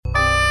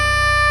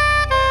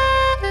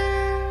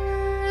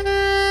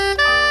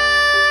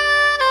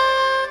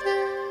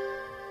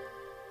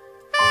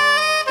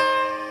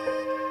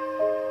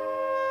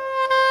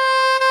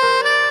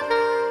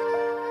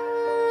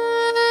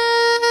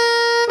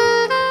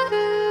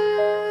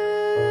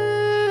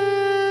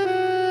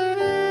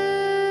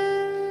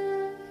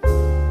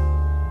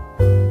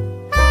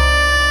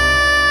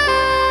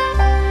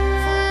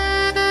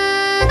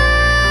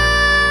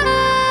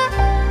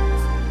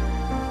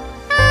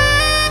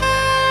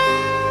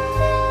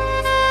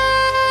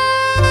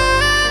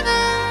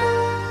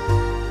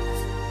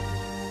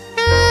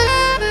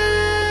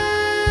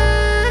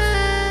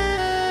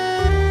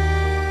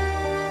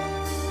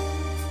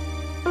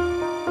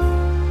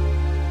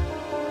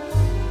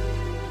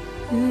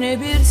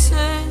Ne bir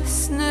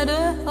ses ne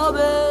de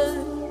haber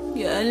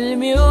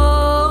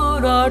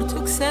gelmiyor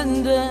artık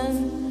senden.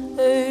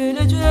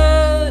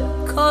 Öylece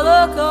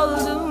kala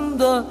kaldım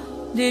da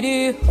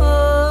deli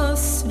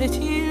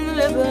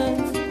hasretinle ben.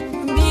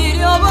 Bir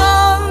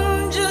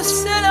yabancı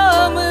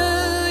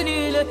selamın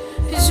ile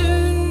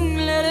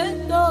hüzünlere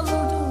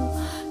daldım.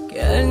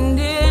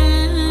 Kendi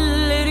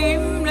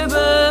ellerimle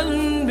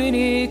ben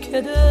beni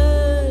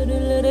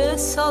kederlere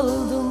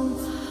saldım.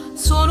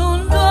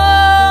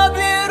 Sonunda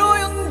bir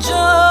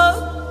oyuncak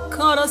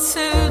kara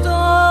sevda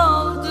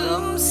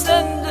aldım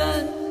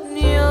senden.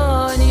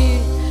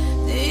 Yani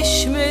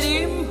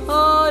değişmedim,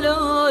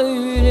 hala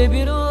öyle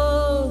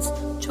biraz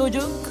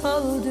çocuk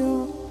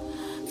kaldım.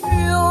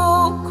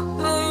 Yok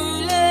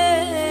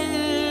öyle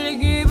el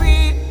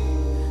gibi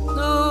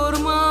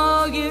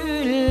durma,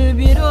 gül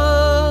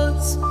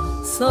biraz,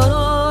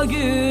 sana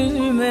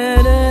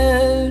gülmeler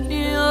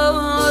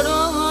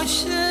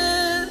yaraşır.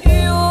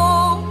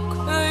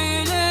 Yok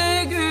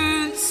öyle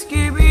güz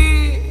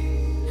gibi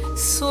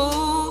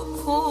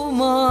soğuk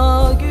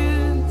olma,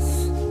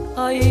 güz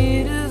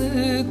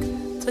ayrılık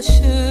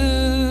taşır.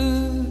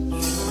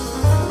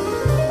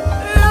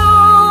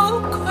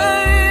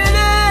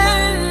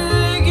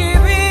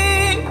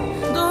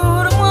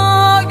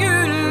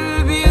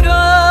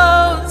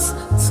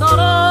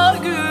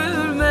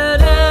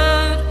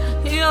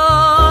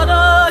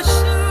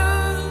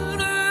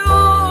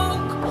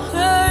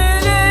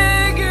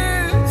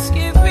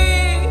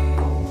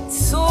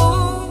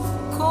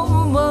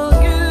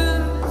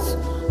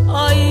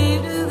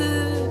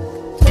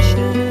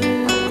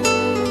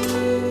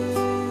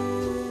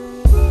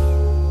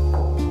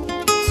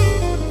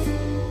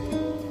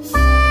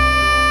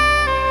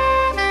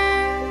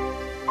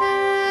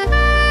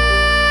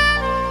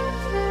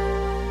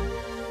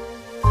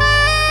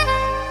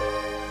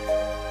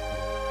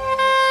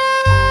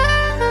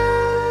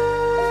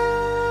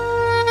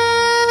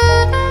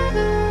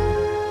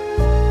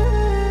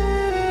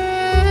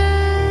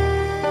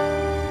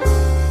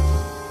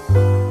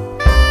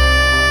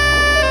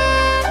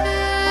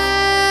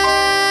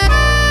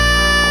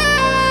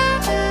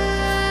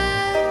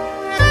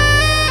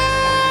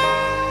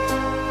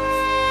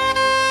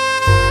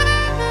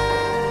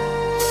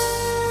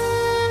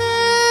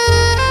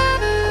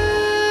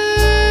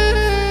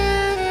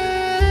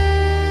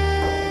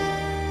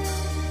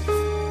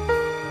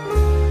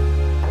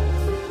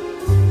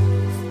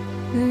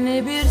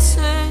 Ne bir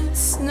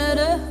ses ne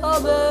de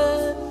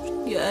haber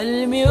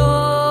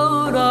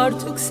gelmiyor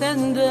artık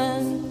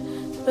senden.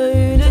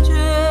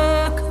 Öylece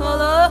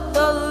kala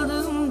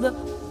kaldım da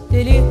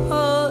deli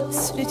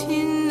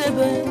hasretinle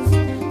ben.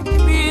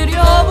 Bir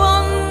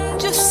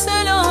yabancı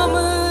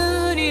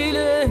selamın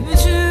ile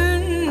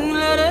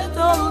hüzünlere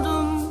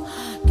daldım.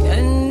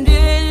 Kendi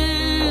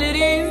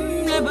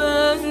ellerimle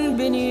ben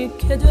beni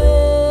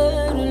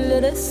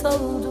kederlere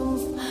saldım.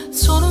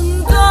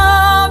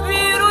 Sonunda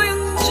bir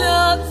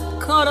oyuncak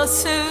kara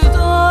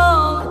sevda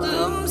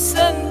aldım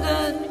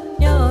senden.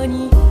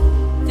 Yani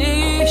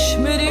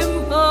değişmedim,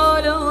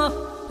 hala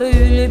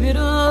öyle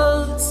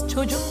biraz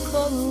çocuk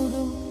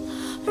kaldım.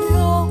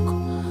 Yok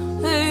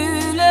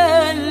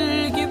öyle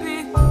el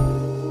gibi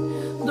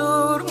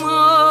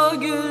durma,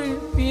 gül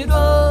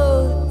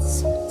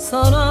biraz,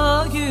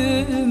 sana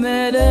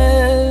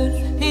gülmeler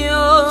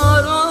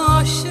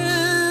yaraşır.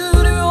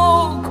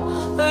 Yok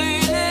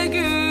öyle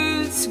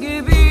güz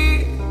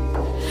gibi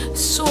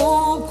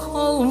soğuk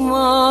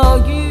olma,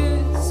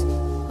 güz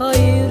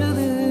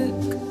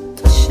ayrılık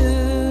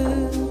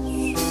taşır.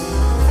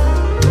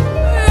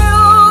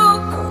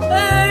 Yok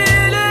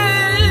öyle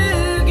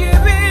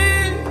gibi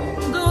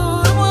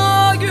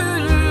durma,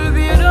 gül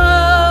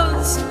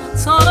biraz,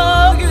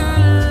 sana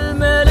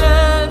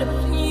gülmeler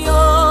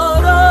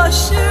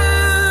yaraşır.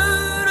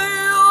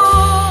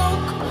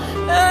 Yok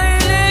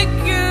öyle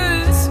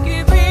güz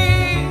gibi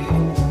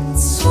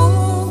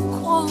soğuk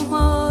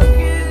olma,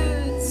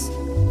 güz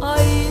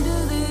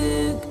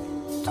ayrılık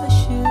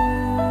taşır.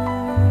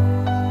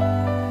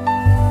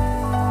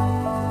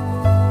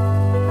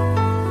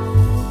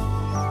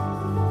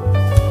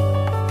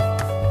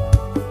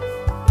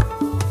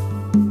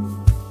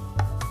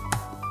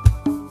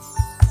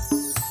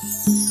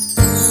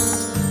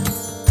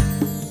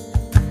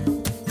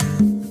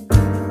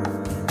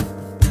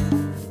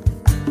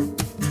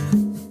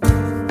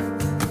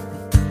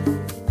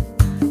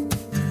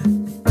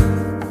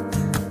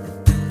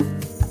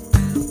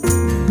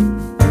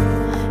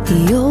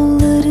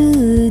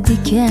 Yolları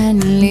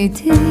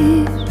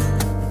dikenlidir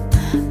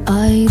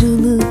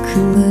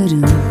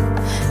ayrılıkların,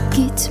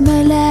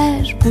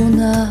 gitmeler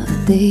buna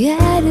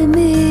değer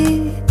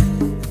mi?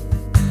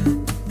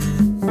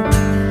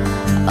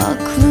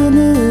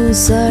 Aklını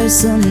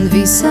sarsın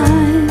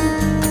visal,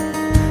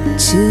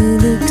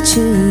 çığlık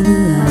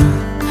çığlığa,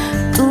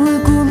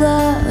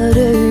 duygular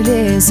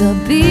öyle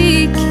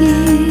tabii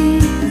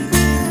ki.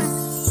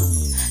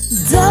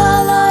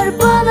 Dağlar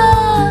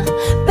bana,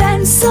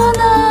 ben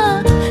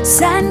sana,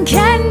 sen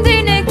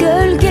kendine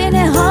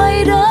gölgene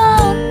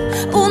hayran.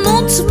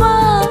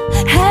 Unutma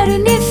her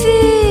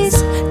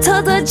nefis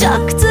tada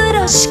tadacaktır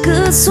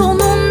aşkı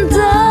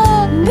sonunda.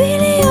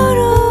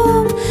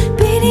 Biliyorum,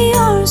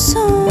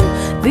 biliyorsun,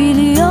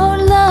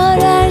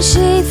 biliyorlar her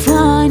şey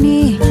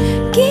fani.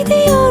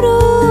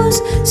 Gidiyoruz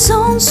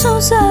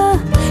sonsuza,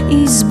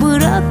 iz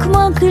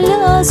bırakmak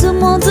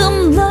lazım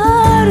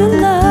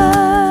adımlarla.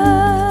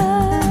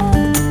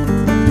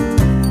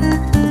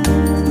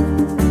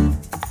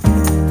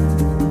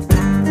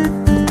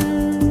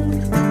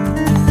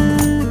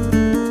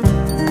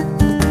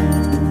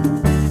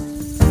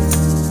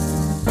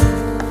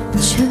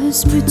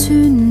 Çöz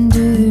bütün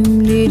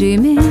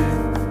düğümlerimi,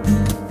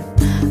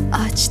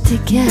 aç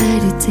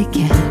teker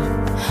teker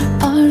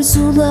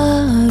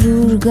arzular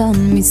urgan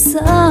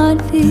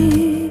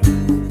misali.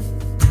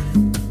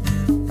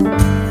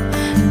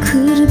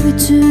 Kır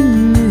bütün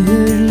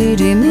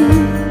mühürlerimi,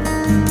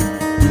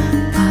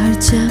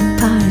 parça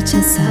parça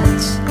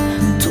saç,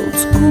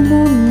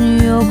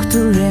 tutkumun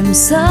yoktur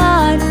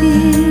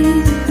emsali.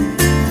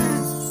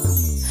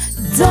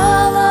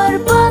 Dağlar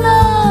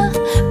bana,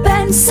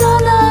 ben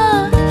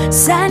sana,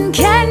 sen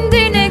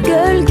kendine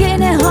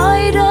gölgene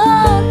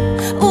hayran.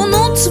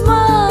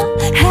 Unutma,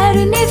 her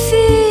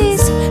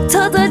nefis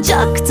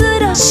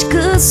tadacaktır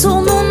aşkı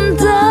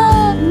sonunda.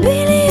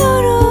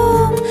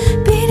 Biliyorum,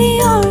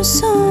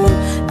 biliyorsun,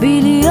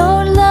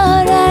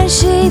 biliyorlar her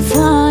şey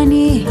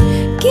fani.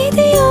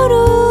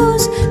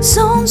 Gidiyoruz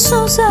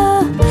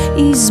sonsuza,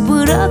 iz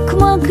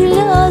bırakmak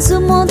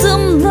lazım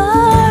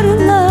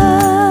adımlarla.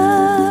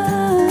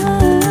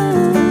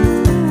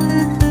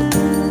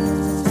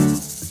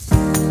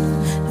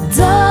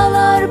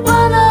 Dağlar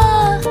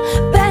bana,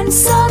 ben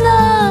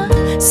sana,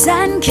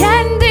 sen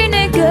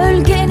kendine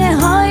gölgene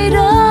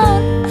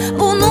hayran.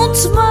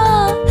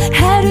 Unutma,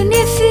 her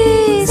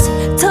nefis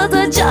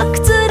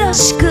tadacaktır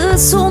aşkı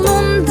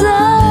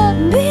sonunda.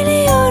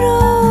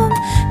 Biliyorum,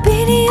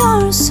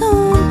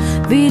 biliyorsun,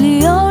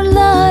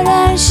 biliyorlar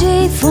her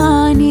şey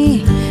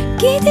fani.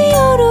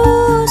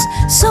 Gidiyoruz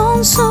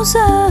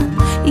sonsuza,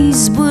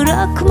 iz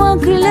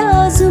bırakmak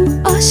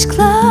lazım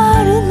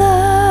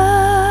aşklarla.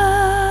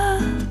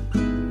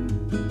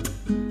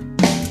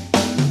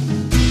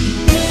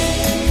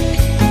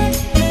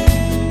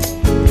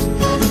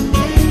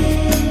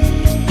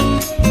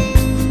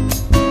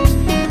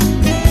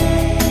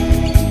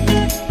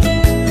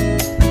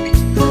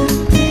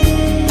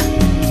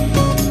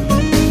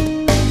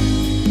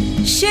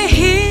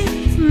 Şehir,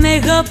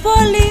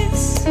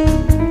 megapolis,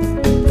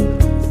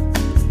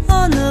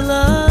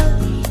 anılar.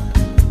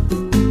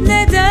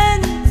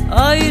 Neden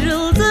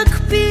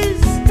ayrıldık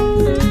biz?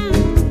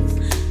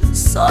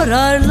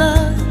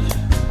 Sorarlar.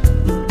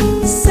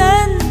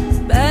 Sen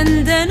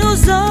benden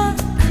uzak,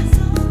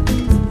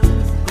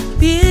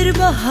 bir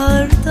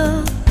baharda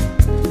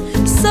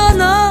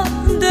sana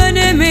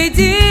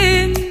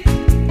dönemedim.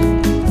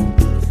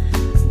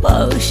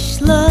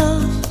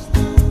 Bağışla.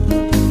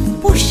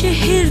 Bu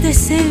şehirde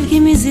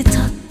sevgimizi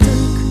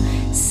tattık,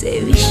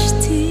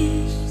 seviştik.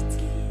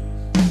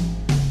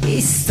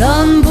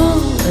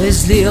 İstanbul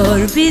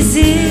özlüyor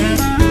bizi.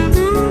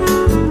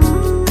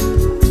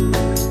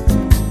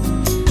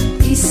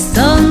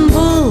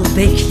 İstanbul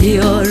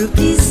bekliyor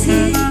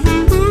bizi.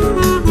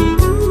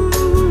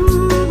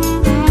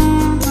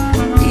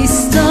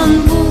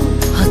 İstanbul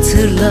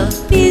hatırla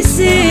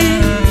bizi.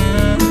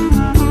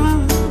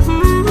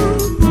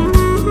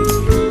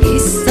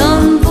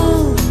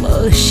 İstanbul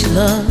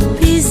bağışla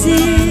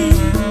bizi.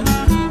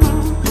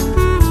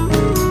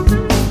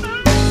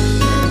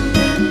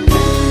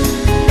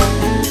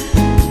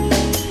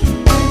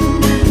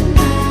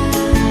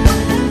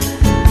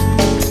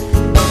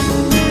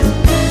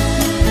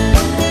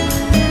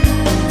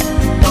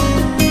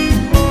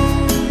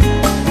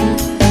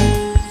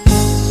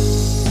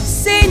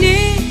 Seni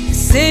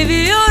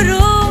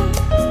seviyorum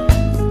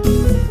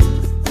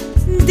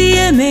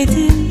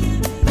diyemedim.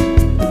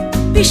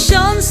 Bir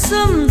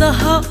şansım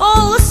daha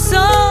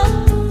olsa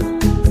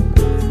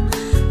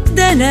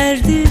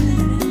denerdim.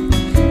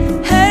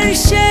 Her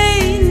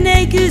şey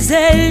ne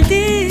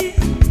güzeldi.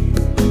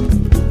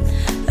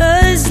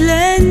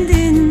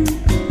 Özlendin,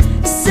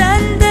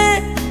 sen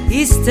de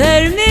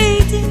ister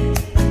miydin?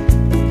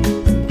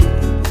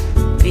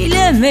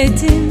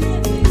 Bilemedim.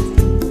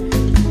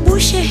 Bu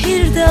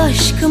şehirde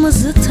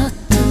aşkımızı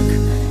tattık,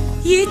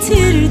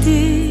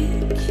 yitirdik.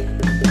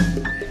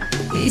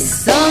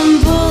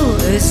 İstanbul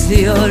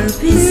özlüyor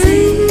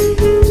bizi.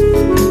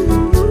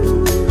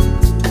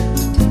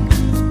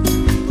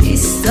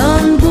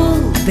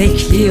 İstanbul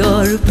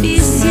bekliyor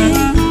bizi.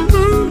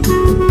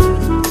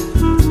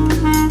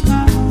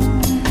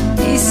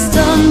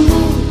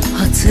 İstanbul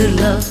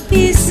hatırla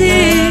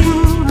bizi.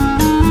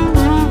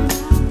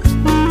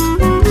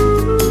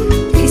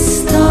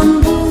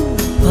 İstanbul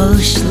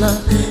bağışla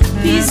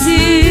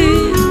bizi.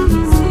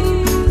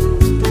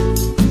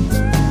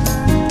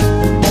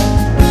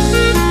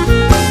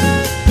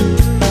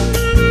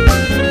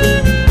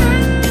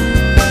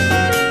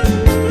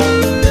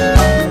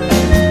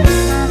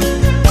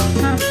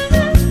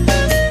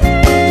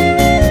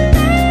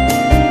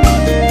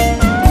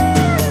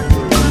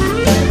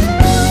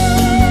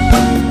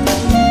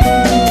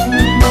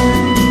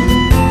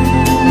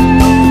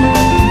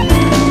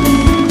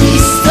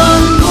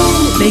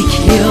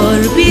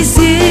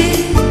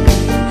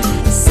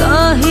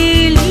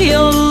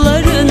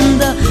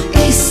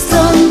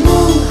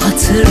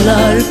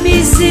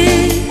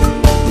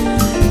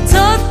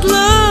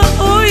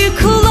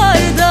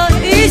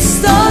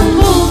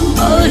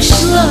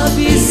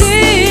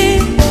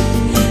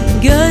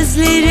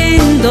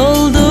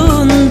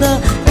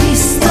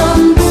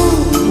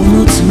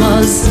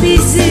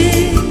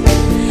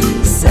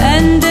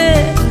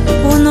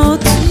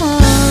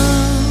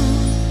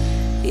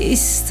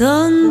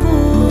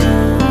 İstanbul.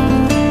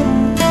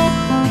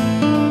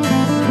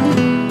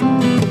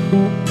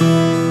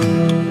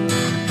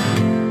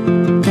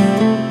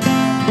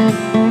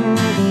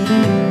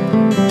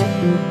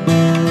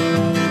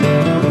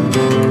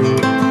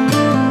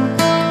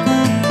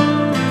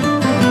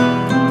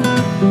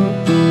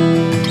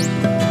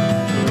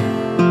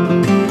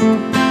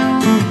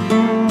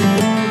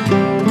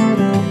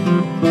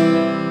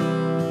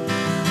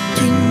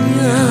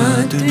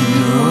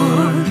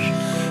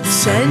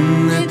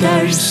 Sen ne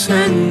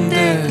dersen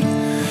de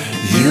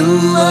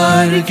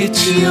yıllar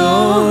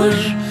geçiyor,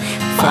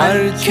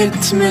 fark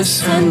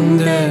etmesen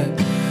de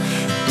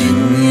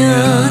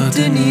dünya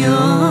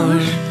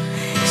dönüyor.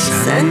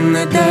 Sen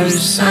ne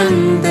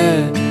dersen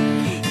de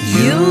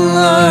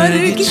yıllar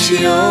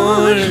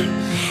geçiyor,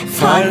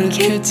 fark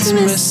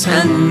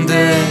etmesen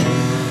de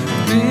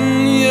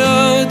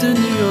dünya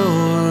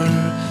dönüyor.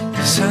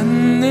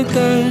 Sen ne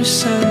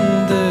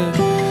dersen de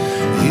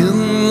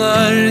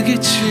yıllar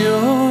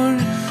geçiyor,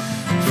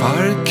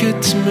 fark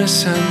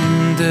etmesen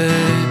de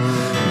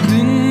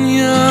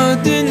dünya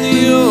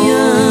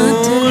dönüyor.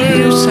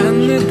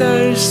 Sen ne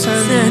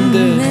dersen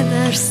de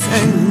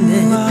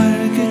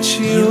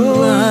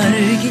yıllar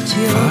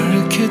geçiyor,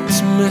 fark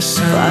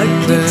etmesen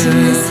de.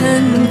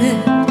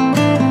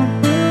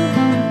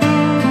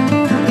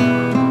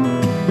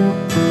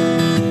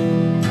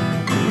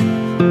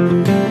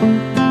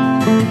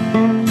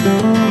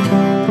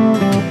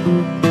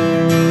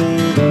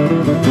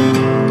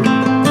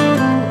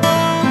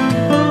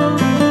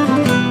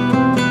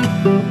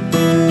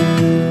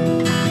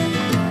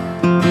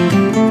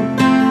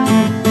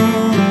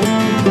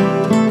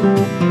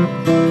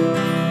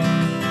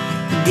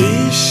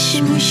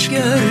 Değişmiş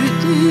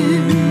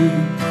gördüm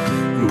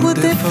bu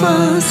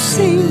defa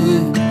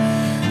seni,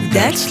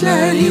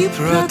 dertler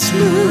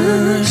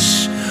yıpratmış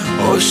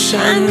o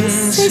şen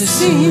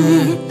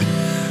sesini.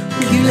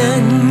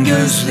 Gülen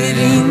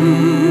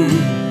gözlerin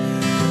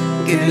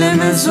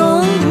gülemez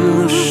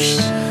olmuş,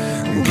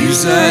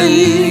 güzel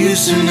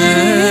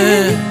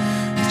yüzüne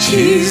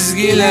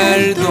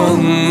çizgiler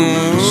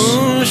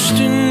dolmuş.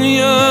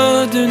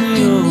 Dünya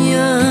dönüyor,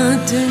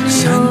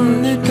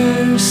 sen ne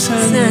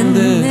dersen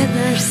de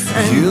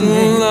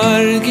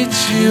yıllar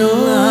geçiyor,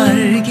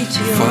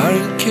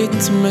 fark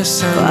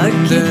etmesen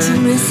de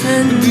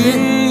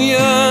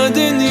dünya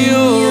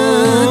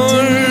dönüyor.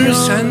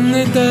 Sen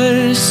ne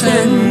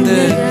dersen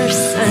de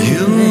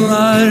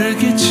yıllar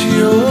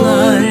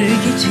geçiyor,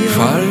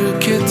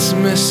 fark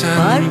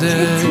etmesen de.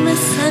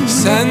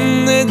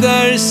 Sen ne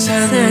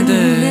dersen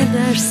de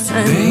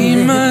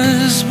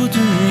değmez bu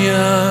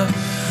dünya.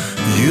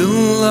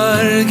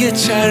 Yıllar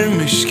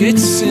geçermiş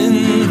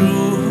geçsin,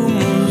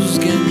 ruhumuz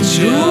genç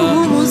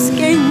ya.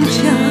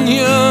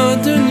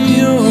 Dünya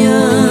dönüyor,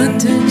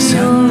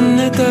 sen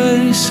ne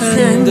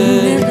dersen de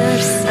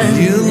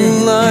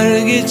yıllar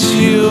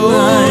geçiyor,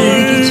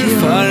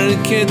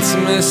 fark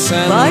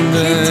etmesen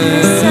de.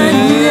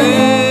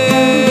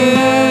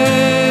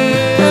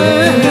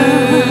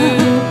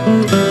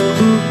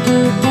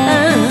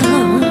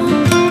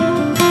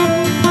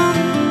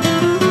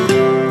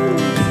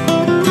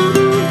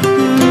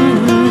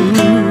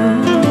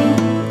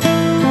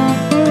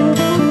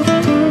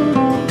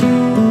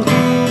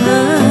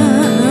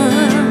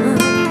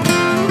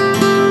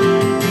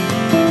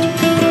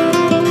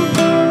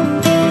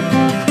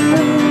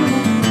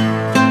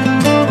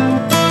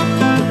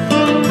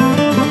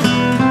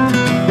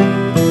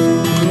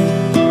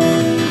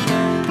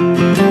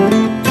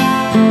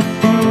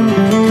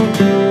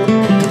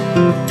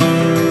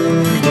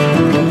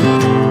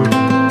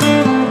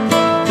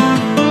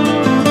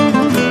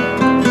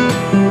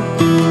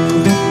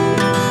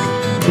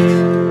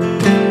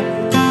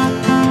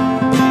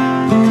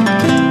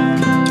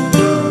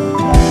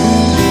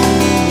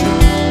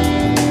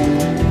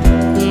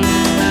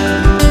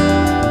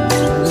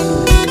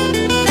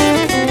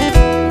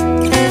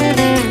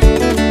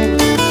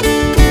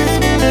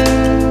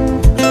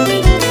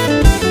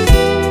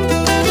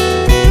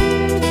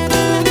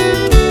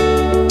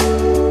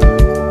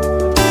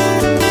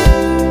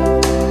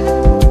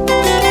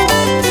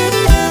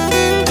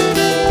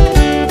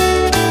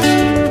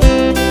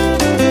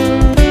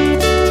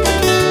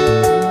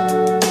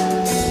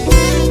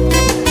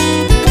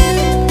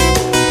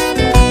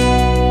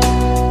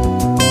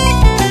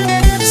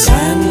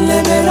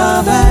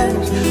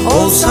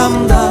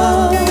 Olsam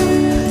da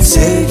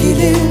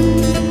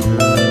sevgilim,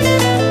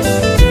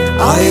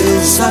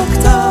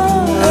 ayrılsak da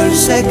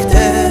ölsek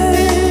de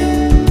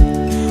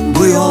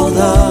bu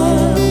yolda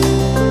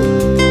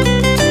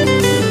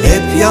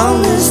hep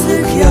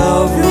yalnızlık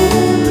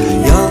yavrum,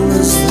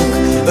 yalnızlık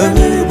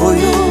ömür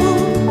boyu,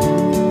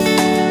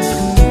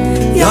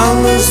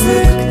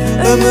 yalnızlık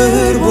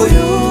ömür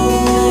boyu.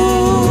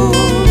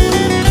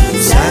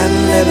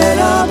 Senle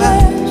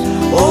beraber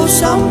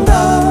olsam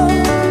da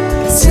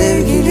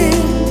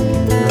sevgilim,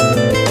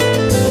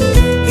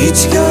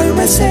 hiç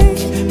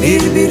görmesek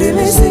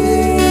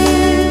birbirimizi,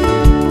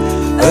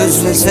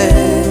 özlesek,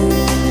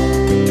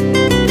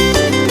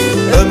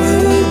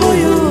 ömür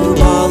boyu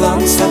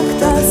bağlansak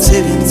da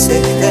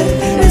sevinsek de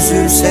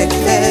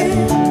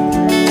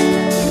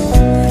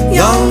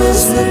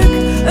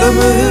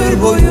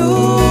ömür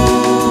boyu.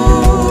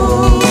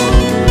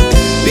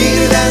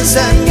 Birden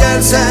sen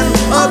gelsen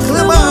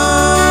aklıma,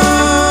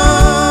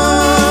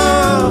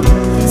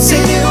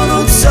 seni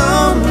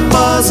unutsam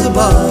bazı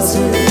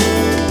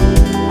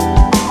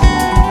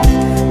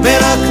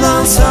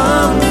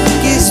meraklansam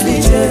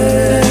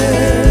gizlice,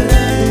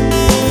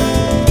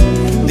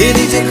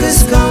 delice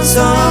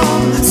kıskansam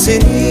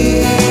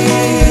seni.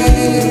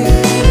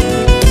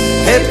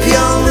 Hep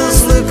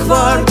yalnızlık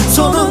var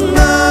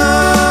sonunda,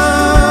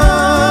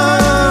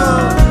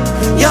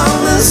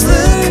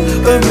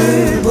 yalnızlık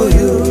ömür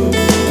boyu.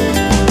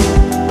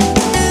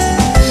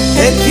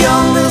 Hep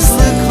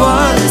yalnızlık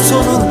var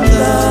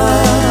sonunda,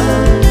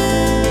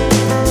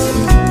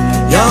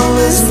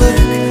 yalnızlık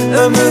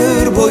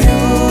ömür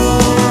boyu.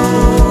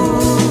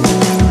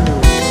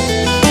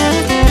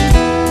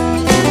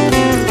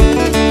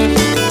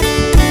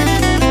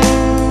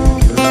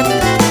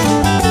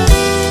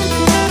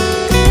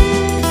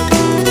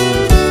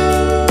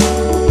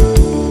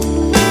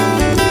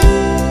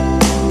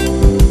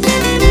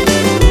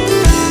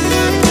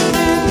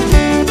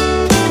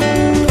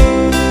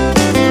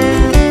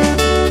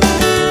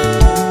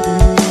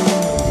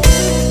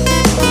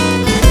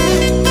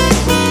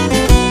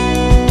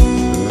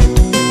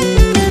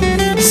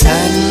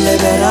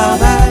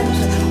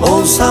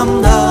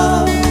 Olsam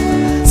da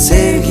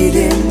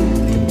sevgilim,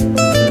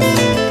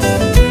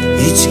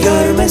 hiç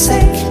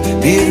görmesek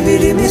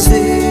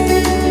birbirimizi,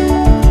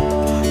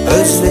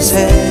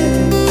 özlesek,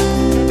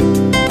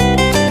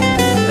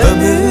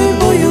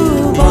 ömür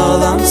boyu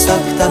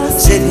bağlansak da,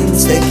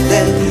 sevinsek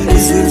de,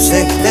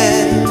 üzülsek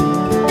de,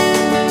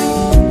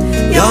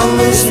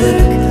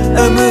 yalnızlık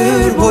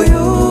ömür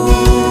boyu.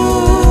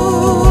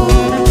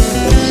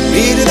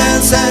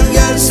 Birden sen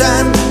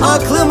gelsen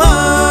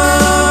aklıma,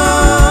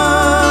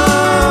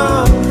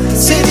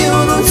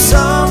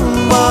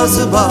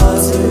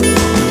 bazı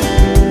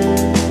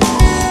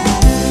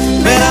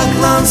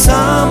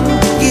meraklansam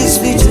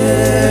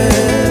gizlice,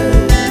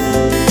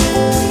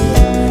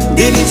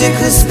 delice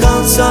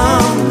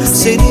kıskansam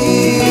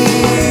seni.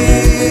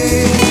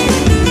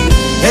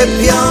 Hep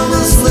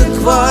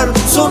yalnızlık var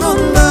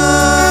sonunda,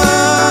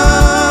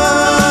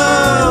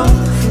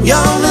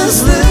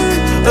 yalnızlık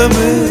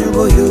ömür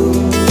boyu.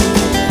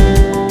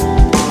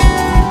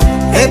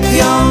 Hep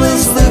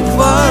yalnızlık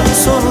var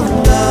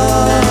sonunda,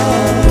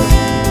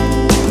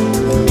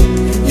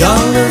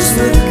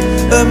 yalnızlık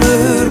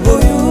ömür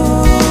boyu.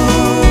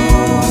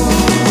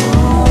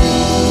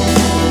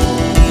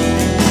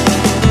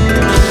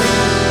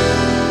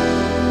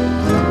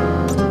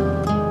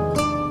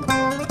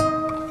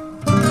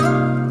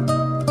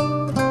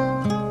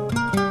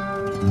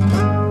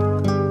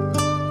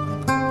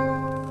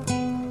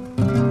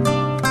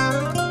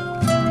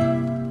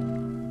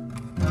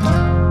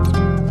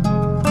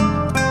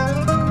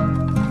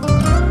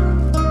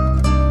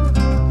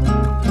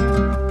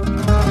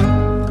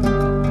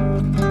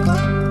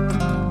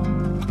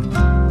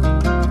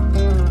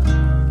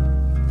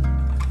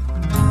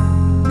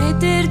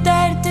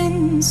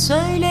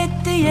 Söyle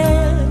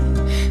diye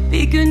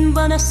bir gün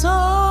bana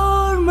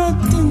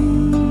sormadın,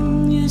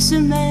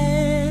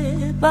 yüzüme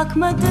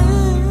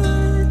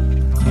bakmadın.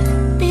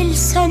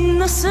 Bilsen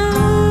nasıl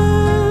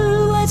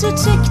acı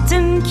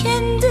çektim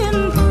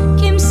kendim,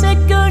 kimse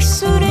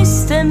görsün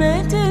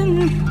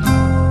istemedim.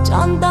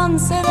 Candan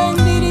seven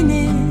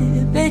birini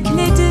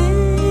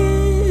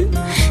bekledim,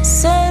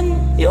 sen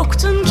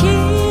yoktun ki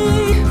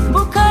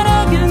bu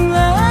kara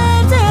günlerde.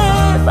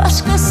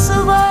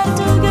 Başkası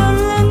vardı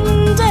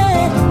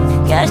gönlümde,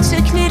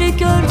 gerçekleri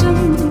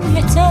gördüm,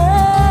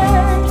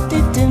 yeter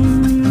dedim.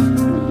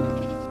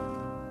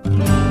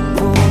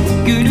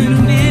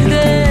 Bugünün bir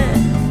de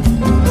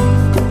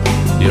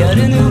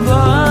yarını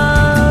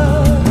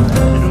var,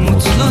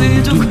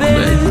 mutluyduk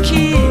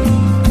belki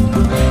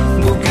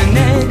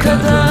bugüne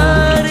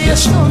kadar. Ya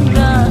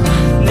sonra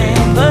ne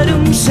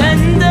yaparım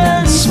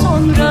senden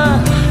sonra,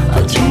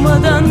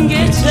 acımadan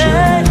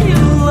geçer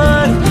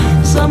yıllar.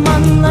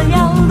 Zamanla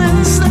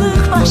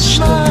yalnızlık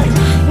başlar,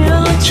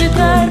 yola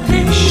çıkar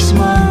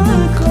pişmanlıklar.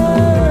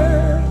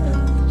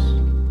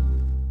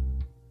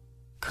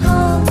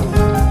 Kal,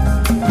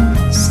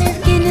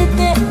 sevgini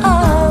de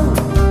al,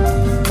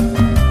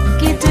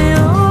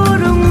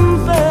 gidiyorum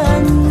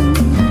ben.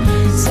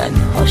 Sen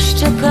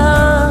hoşça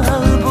kal,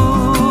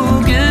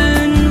 bugünlerin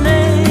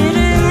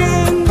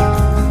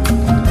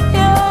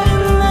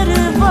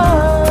yarınları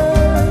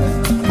var.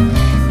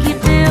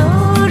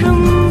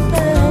 Gidiyorum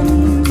ben,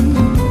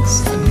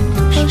 sen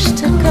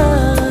hoşça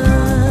kal.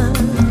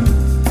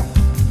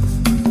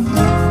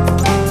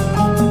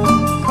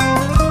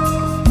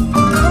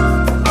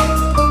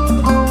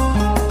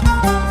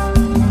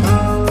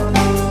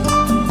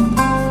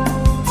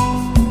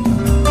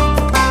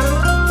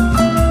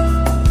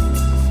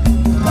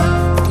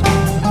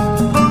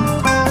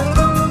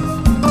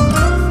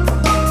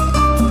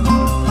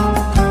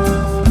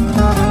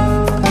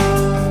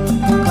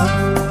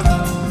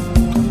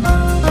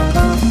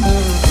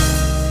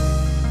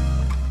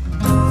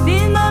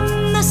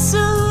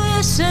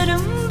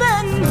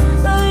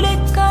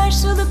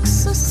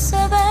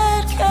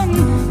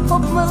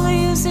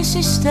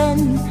 içten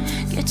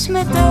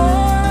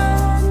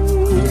geçmeden.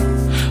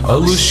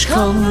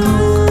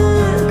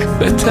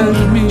 Alışkanlık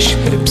betermiş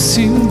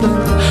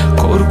hepsinden.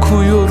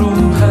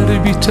 Korkuyorum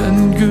her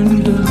biten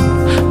günde.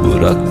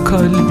 Bırak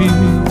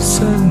kalbimi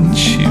sen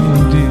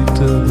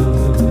şimdiden.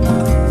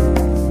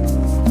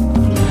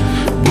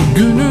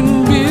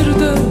 Bugünün bir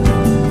de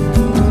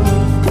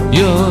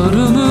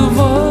yarını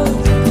var.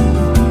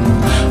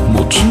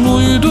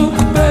 Mutluyduk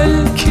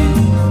belki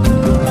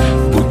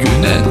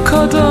bugüne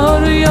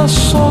kadar, ya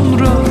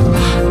sonra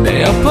ne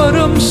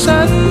yaparım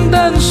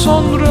senden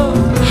sonra?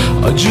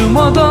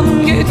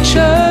 Acımadan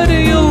geçer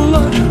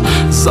yıllar,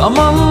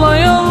 zamanla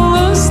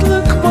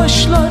yalnızlık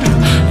başlar,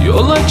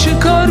 yola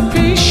çıkar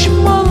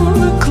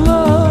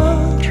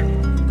pişmanlıklar.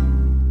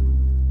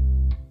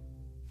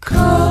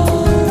 Kal,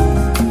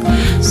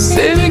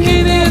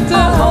 sevgini de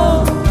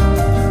al,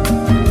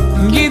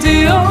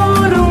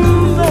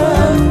 gidiyorum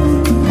ben.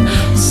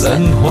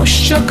 Sen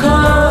hoşça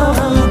kal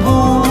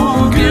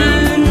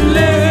bugünleri,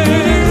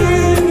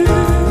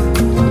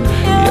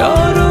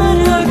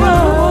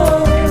 yarınlara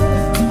var,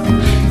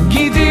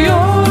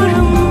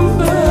 gidiyorum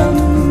ben.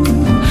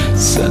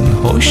 Sen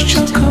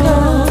hoşça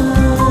kal,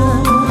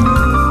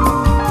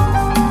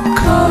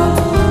 kal,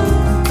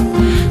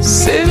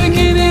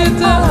 sevgini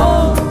de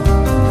al,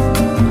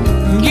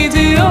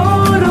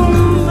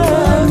 gidiyorum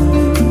ben.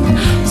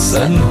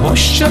 Sen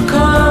hoşça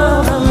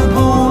kal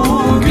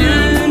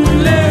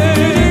bugünleri,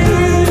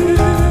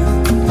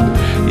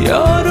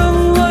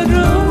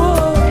 yarınları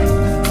var,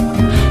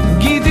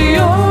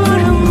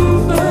 gidiyorum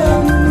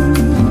ben.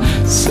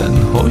 Sen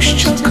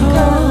hoşça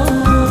kal,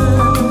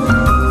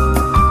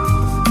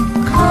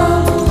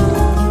 kal,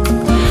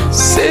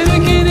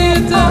 sevgini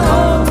de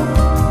al,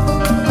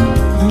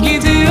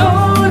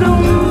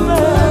 gidiyorum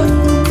ben.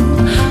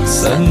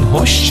 Sen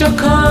hoşça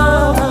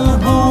kal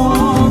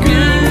bugünleri,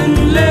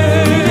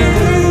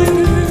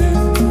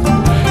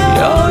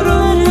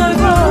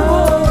 yarınlara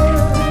var,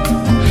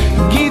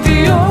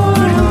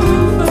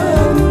 gidiyorum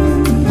ben.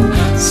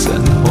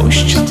 Sen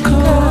hoşça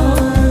kal,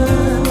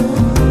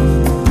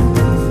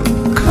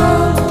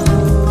 kal,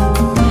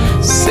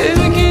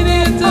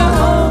 sevgini de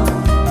al,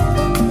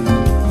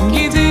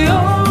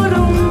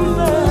 gidiyorum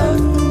ben.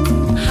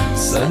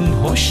 Sen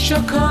hoşça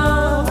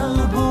kal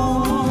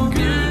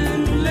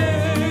bugünleri,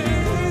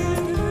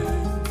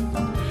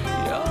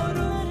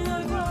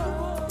 yarınlara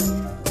var.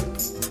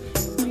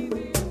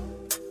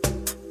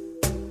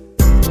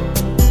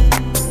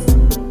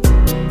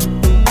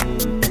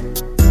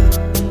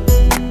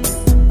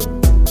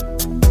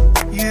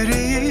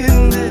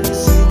 Yüreğimde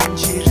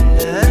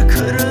zincirler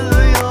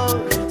kırılıyor,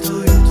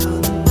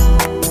 duydun mu?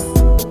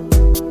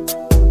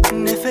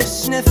 Nefes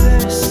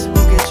nefes bu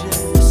gece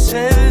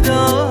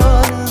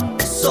sevdanın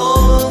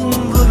son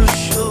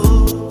vuruşu.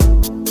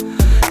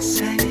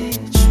 Sen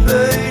hiç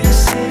böyle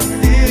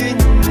sevdin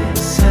mi?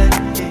 Sen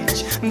hiç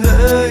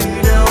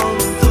böyle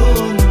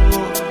oldun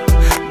mu?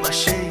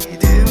 Baş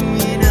eğdim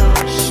yine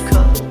aşka,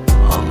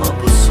 ama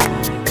bu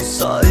son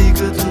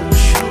saygı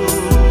duruşu.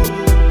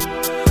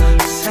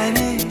 Sen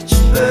hiç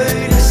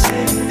böyle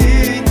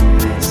sevdin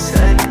mi?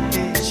 Sen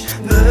hiç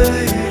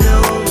böyle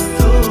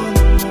oldun mu?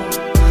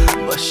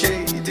 Baş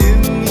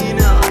eğdim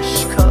yine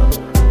aşka,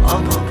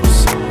 ama bu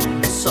son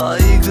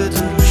saygı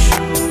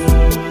duruşu.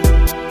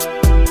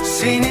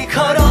 Seni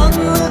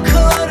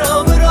karanlıklara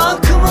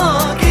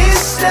bırakmak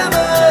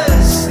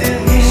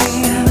istemezdim.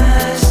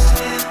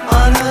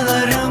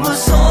 Anılarımı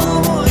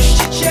solmuş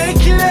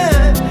çiçekle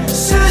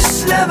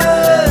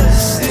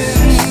süslemezdim.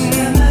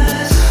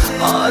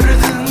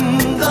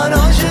 Ardından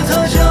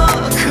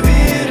acıtacak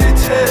bir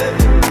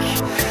tek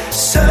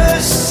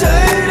söz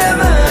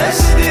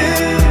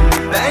söylemezdim.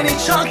 Ben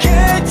hiç hak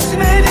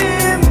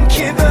etmedim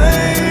ki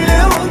böyle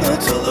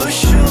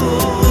unutuluşu.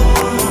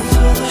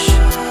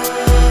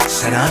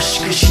 Sen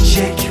aşkı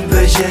çiçek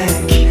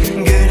böcek,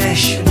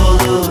 güneş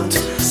bulut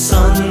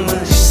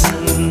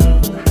sanmışsın.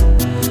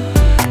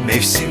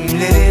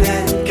 Mevsimlerine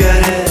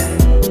göre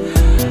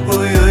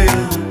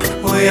uyuyup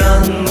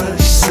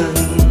uyanmışsın.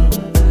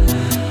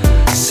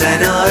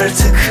 Sen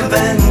artık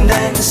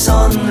benden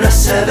sonra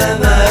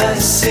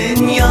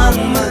sevemezsin,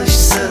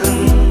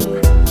 yanmışsın.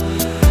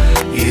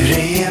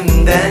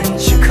 Yüreğimden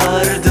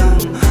çıkardım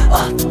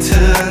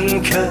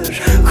attığın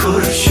kör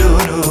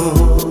kurşunu.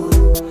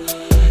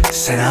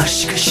 Sen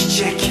aşkı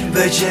çiçek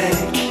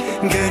böcek,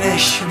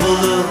 güneş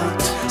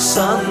bulut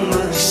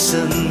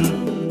sanmışsın.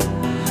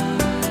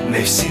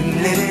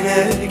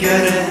 Mevsimlerine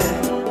göre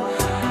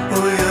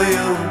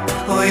uyuyup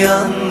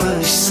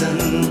uyanmışsın.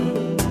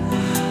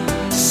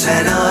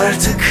 Sen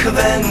artık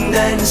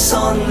benden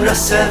sonra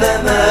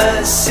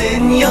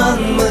sevemezsin,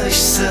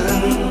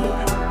 yanmışsın.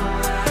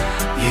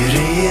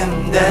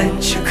 Yüreğimden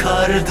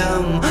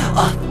çıkardım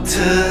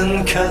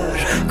attığın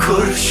kör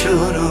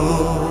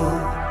kurşunu.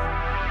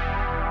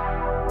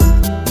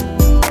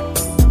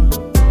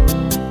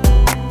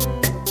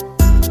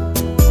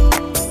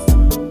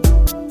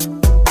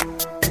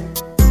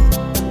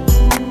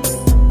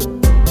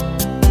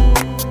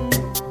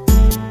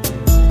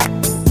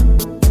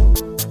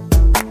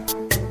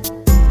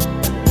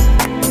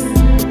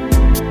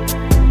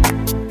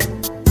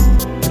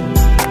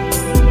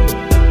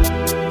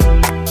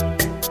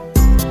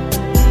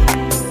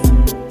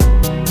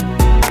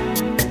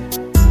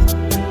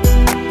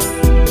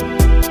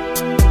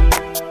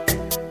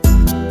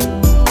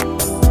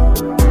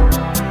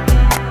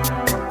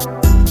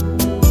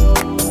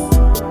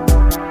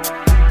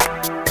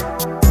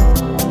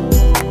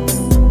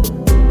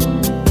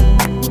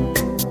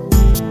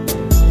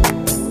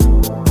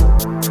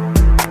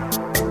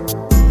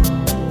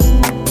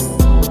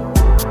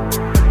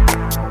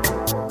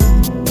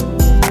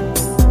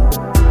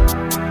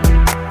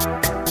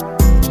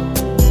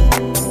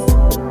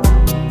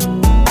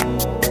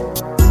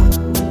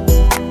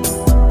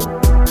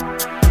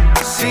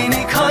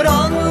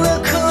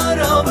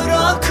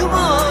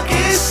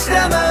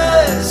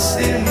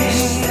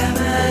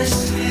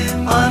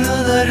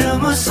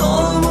 Saçımı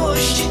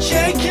solmuş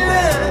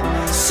çiçekle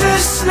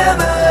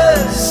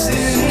süslemezsin.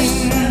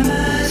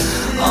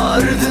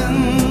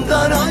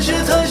 Ardından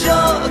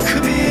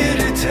acıtacak bir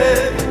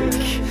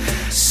tek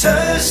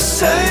söz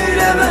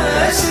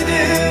söylemezdin.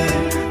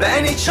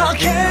 Ben hiç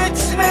hak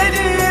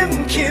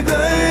etmedim ki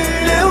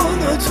böyle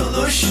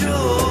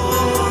unutuluşu.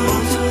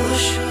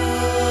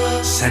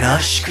 Sen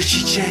aşkı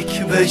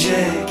çiçek,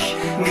 böcek,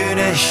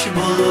 güneş,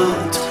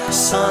 bulut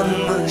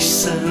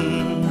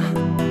sanmışsın.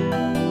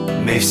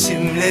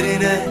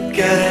 Mevsimlerine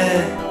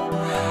göre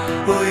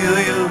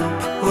uyuyup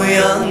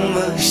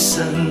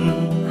uyanmışsın.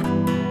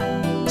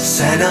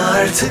 Sen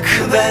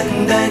artık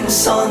benden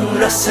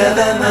sonra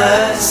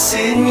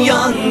sevemezsin,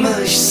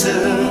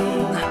 yanmışsın.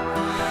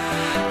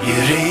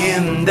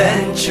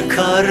 Yüreğimden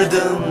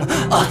çıkardım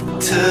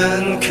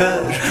attığın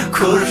kör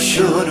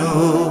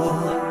kurşunu.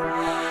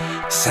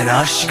 Sen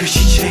aşkı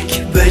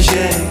çiçek,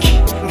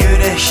 böcek,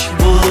 güneş,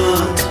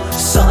 bulut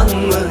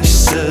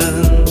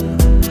sanmışsın.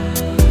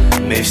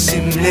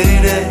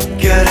 Mevsimlerine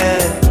göre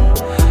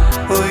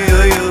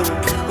uyuyup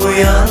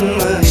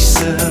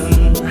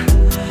uyanmışsın.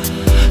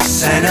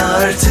 Sen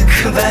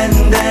artık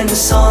benden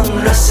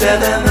sonra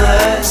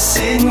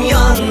sevemezsin,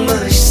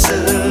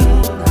 yanmışsın.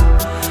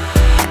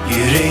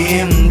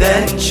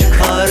 Yüreğimden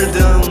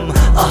çıkardım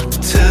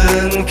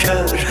attığın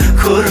kör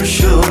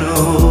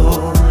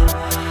kurşunu.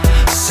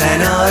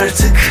 Sen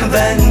artık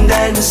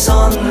benden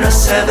sonra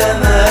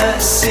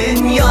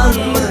sevemezsin,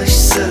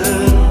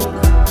 yanmışsın.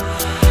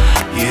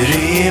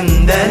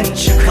 Yüreğimden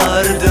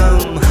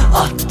çıkardım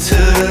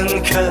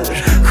attığın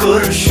kör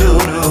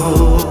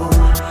kurşunu.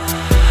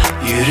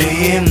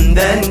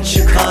 Yüreğimden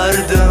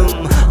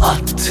çıkardım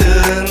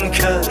attığın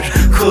kör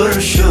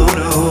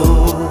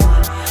kurşunu.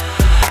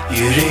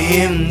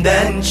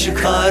 Yüreğimden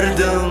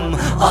çıkardım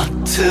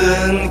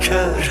attığın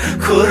kör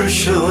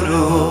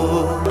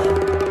kurşunu.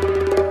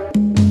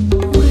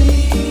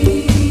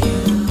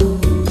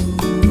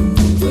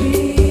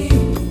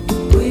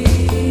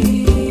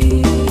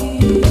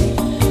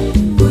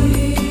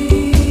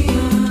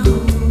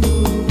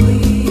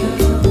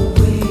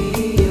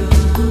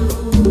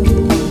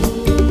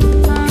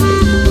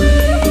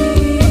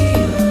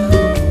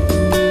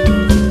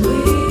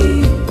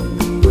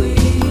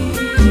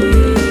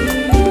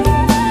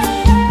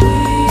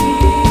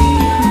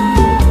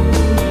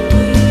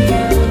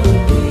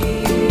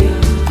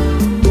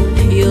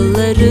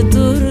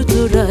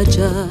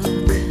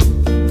 Durduracak,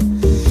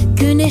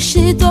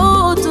 güneşi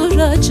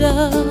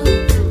doğduracak,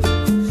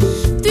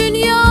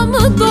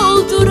 dünyamı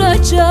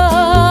dolduracak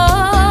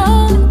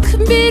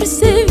bir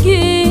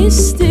sevgi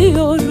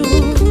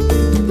istiyorum.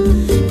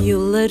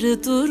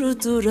 Yılları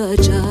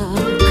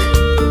durduracak,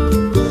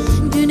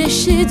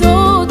 güneşi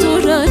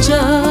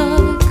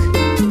doğduracak,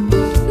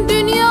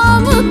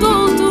 dünyamı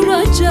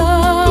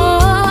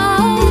dolduracak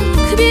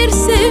bir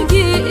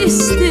sevgi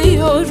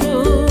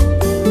istiyorum.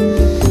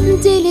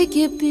 Deli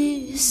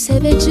gibi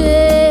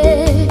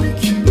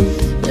sevecek,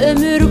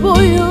 ömür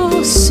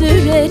boyu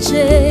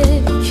sürecek,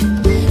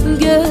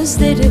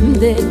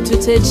 gözlerimde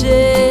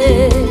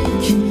tütecek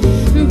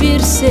bir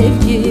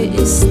sevgi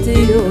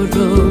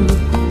istiyorum.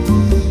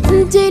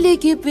 Deli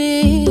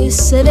gibi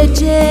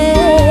sevecek,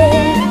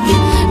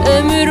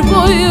 ömür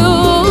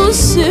boyu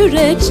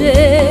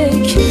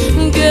sürecek,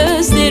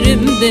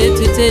 gözlerimde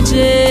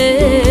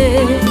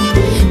tütecek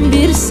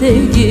bir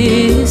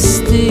sevgi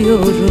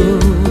istiyorum.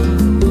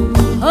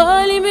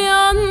 Halimi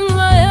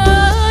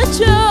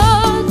anlayacak,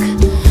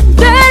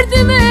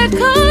 derdime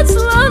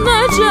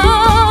katlanacak,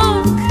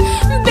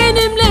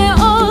 benimle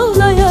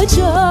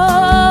ağlayacak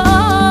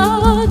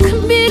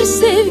bir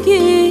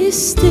sevgi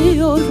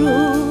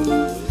istiyorum.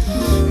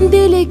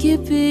 Deli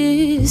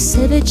gibi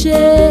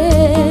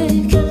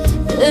sevecek,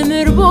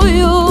 ömür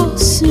boyu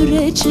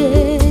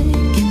sürecek,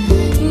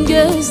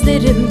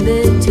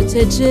 gözlerimde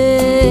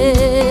tütecek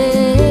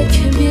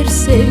bir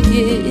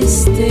sevgi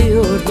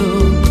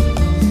istiyorum.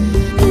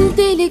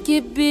 Deli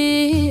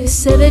gibi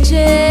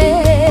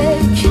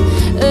sevecek,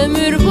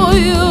 ömür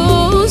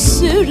boyu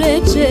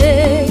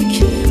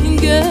sürecek,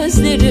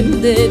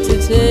 gözlerimde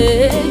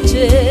tütecek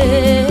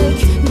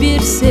bir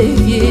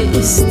sevgi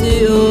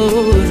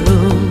istiyorum.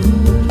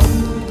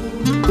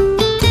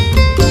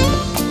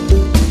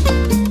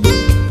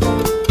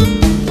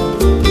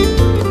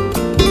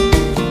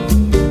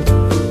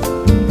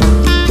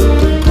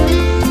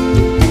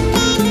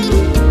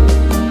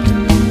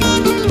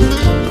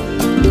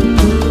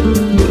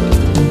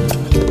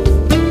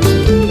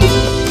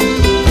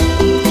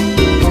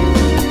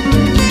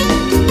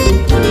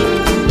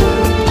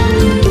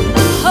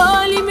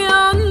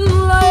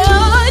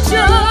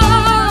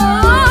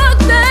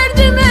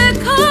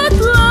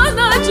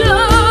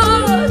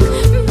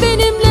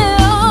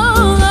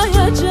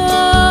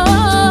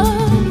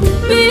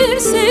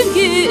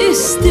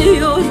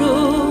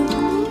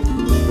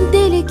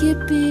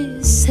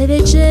 Gibi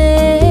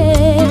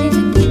sevecek,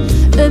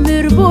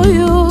 ömür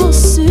boyu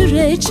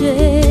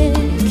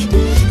sürecek,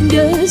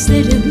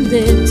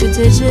 gözlerimde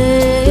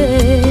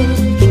tütecek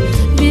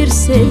bir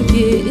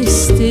sevgi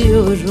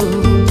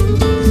istiyorum.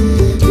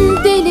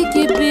 Deli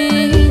gibi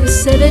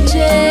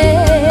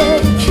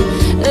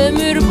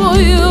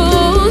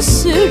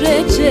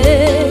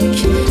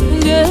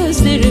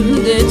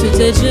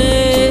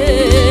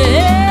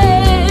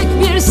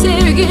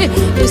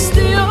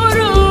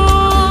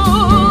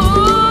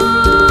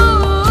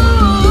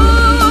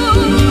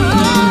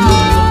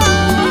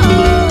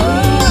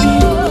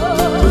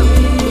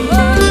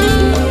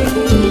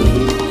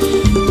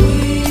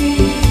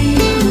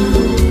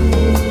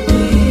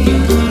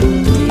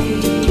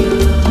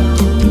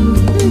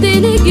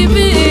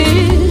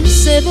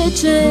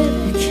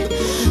tütecek,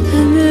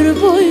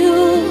 ömür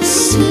boyu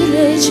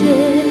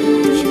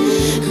sürecek.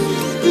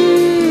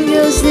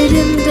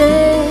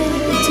 Gözlerimde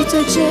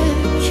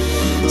tütecek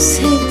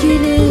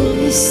sevgili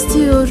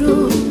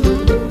istiyorum.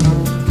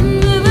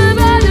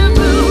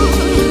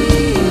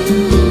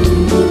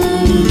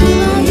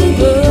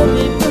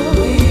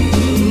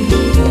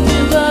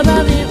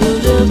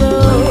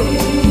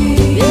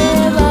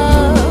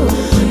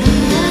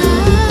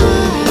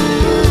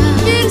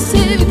 Bir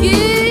sevgi,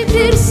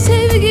 bir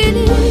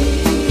sevgili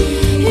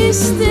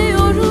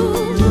istiyorum,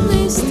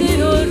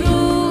 istiyorum.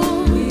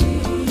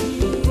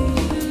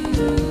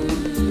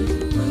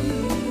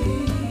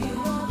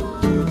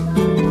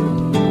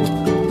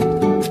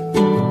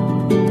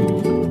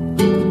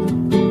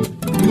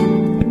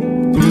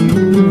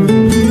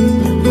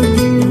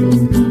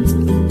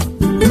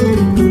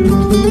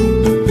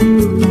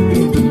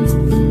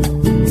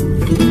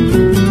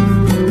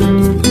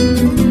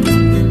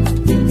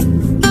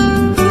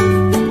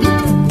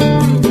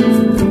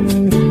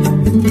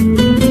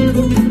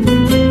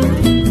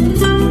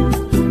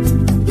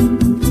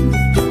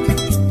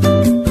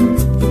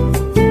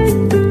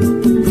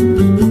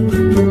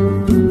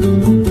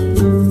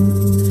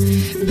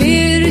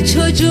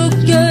 Çocuk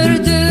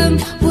gördüm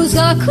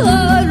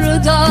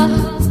uzaklarda,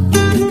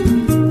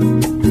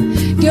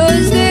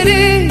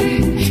 gözleri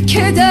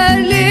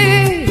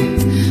kederli,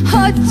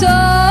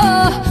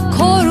 hatta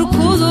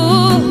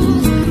korkulu.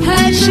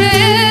 Her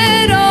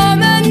şeye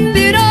rağmen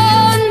bir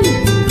an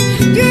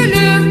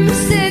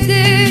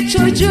gülümsedi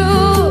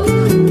çocuk.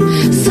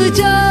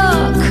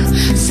 Sıcak,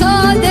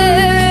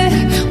 sade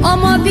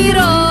ama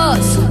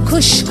biraz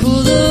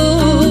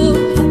kuşkulu.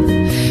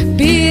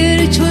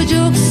 Bir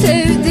çocuk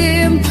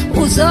sevdim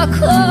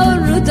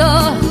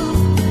uzaklarda,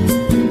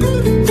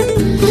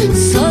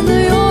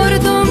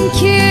 sanıyordum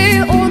ki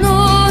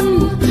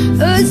onun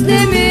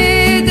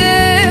özlemi de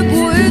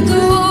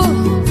buydu.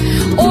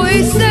 O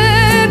ise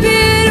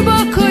bir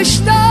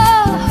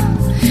bakışta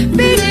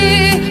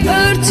beni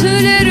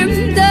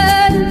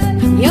örtülerimden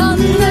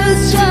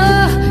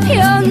yalnızca,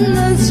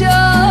 yalnızca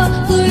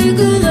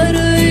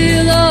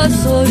duygularıyla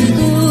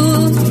soydu.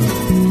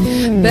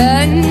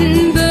 Ben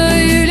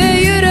böyle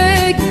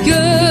yürek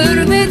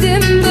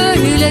görmedim,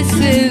 böyle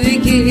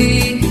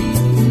sevgi.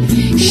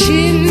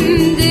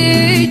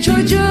 Şimdi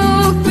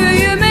çocuk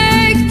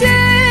büyümekte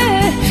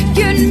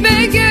gün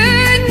be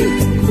gün,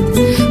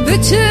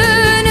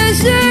 bütün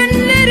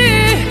hüzünleri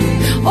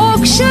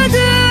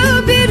okşadı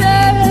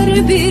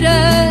birer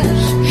birer.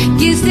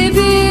 Gizli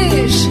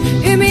bir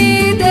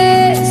ümide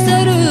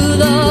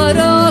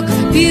sarılarak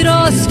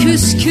biraz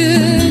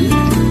küskün.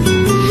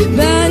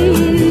 Ben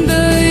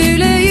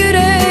böyle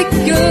yürek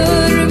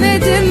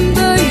görmedim,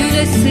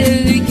 böyle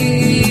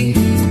sevgi.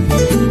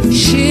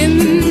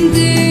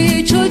 Şimdi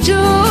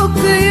çocuk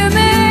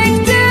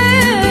büyümekte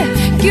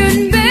gün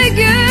be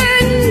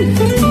gün,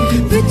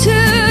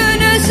 bütün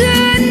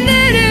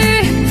hüzünleri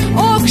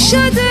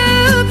okşadı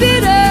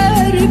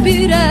birer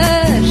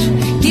birer.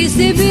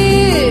 Gizli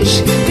bir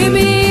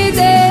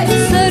ümide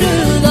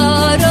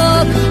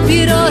sarılarak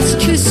biraz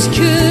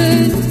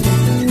küskün.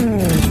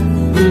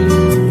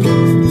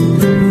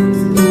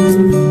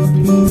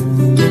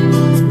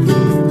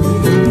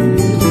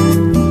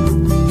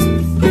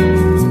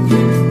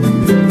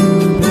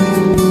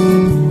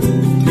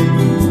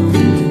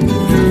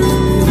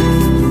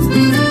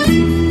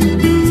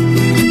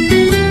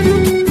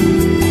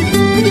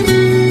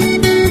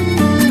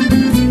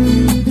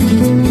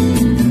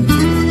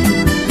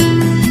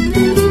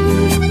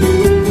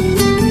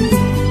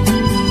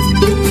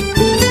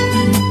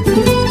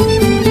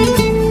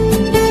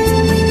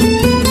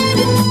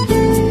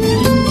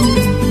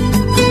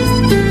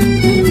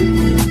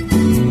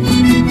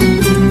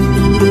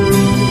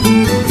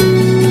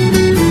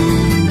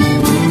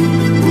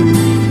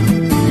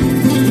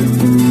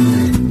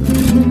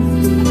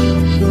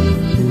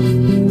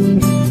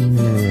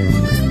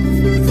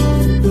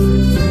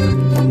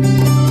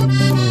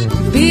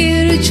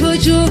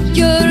 Çocuk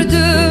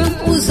gördüm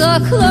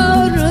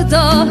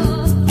uzaklarda,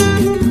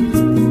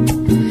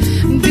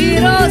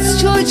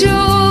 biraz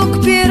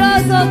çocuk,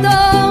 biraz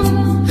adam,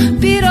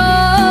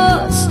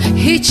 biraz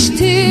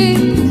hiçti.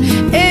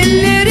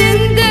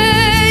 Ellerinde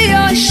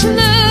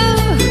yaşlı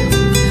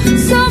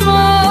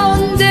zaman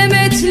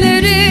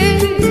demetleri,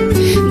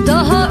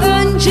 daha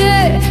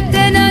önce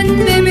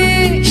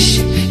denenmemiş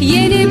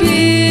yeni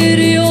bir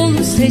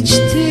yol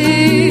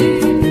seçti.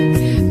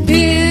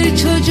 Bir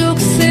çocuk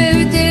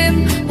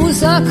sevdim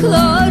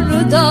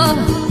uzaklarda,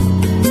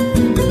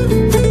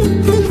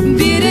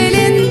 bir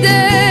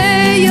elinde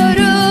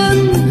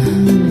yarın,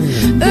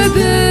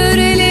 öbür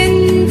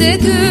elinde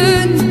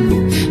dün.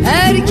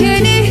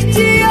 Erken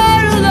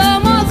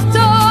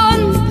ihtiyarlamaktan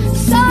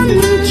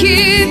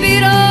sanki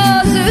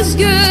biraz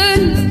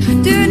üzgün,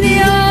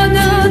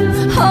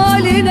 dünyanın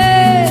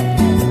haline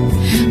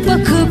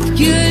bakıp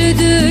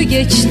güldü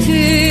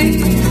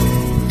geçti.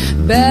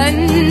 Ben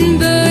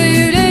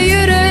böyle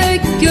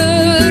yürek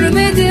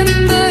görmedim,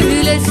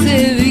 böyle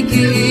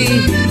sevgi.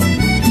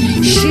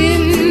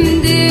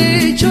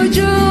 Şimdi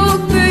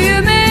çocuk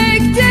büyümek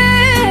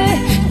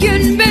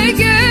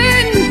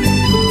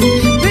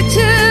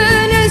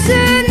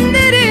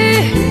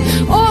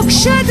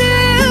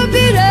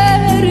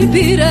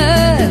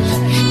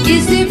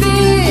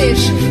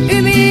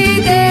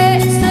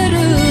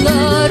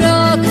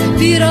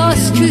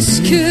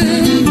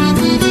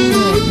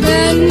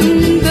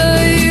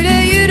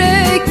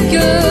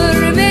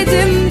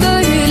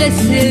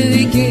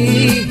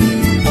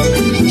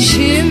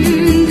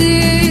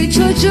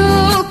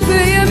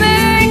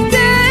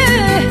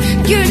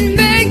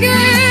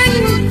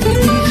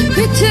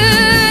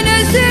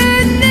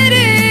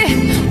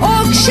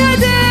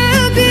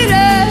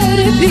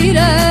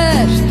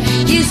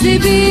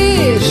gizli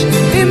bir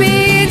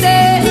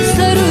ümide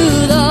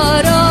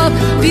sarılarak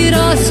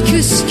biraz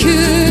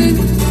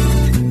küskün.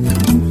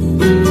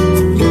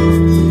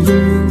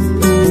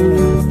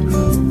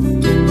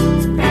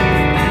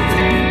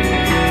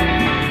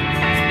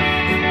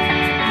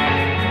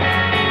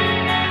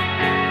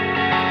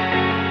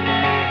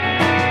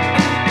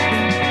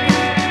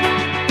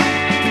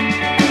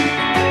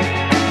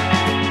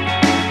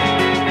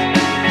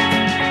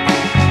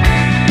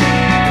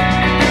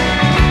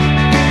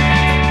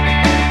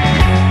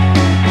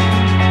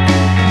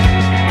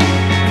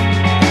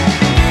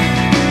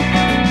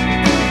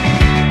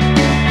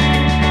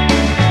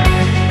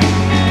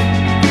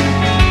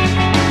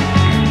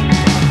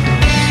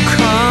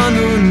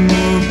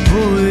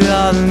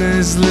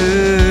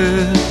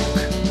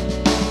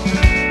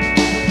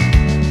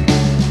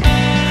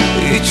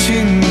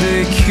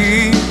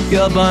 İçindeki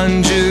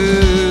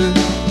yabancı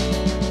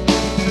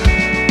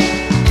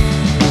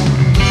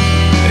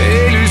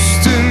el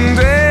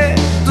üstünde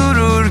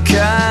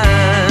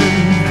dururken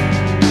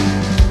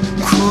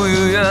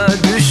kuyuya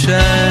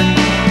düşen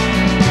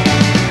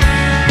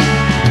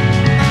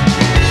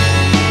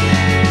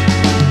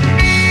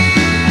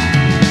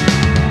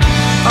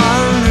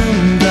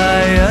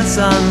alnımda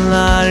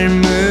yazanlar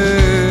mı?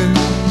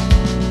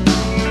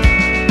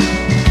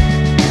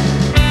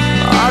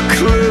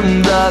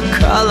 Aklımda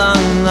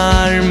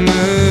kalanlar mı?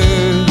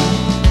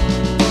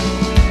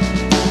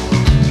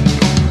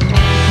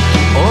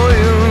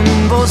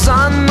 Oyun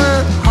bozan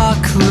mı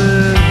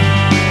haklı?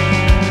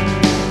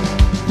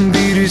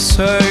 Biri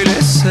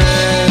söylese.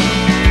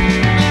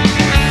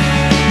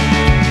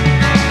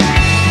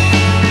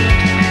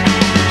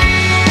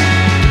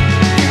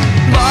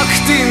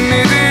 Bak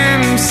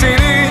dinledim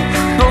seni,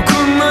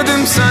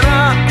 dokunmadım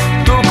sana,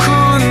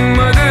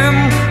 dokunmadım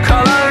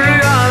kalan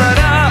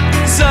rüyalara.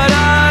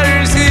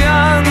 Zarar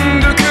ziyan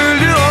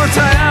döküldü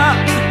ortaya,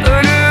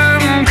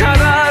 ölüm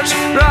kadar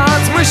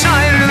rahatmış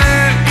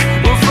ayrılık.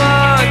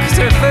 Ufak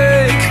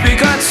tefek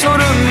birkaç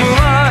sorun mu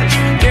var?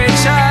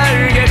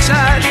 Geçer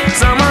geçer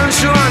zaman,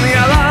 şu an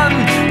yalan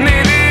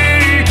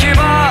nedir ki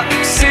bak,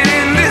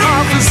 silindi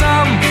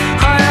hafızam.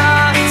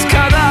 Hayat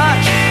kadar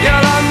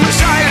yalanmış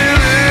ayrılık.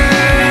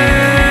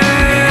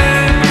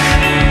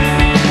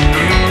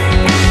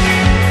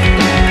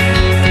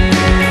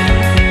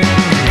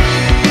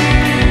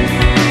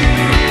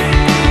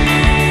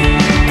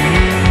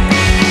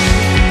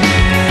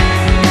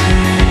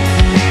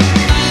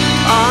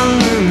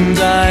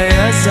 Alnımda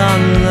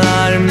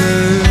yazanlar mı?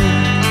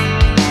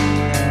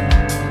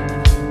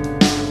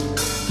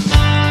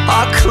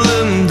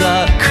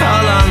 Aklımda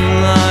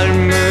kalanlar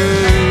mı?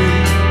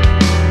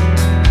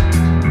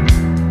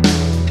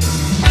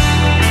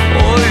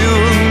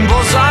 Oyun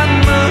bozan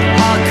mı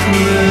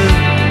haklı?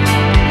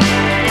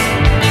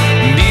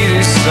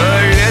 Biri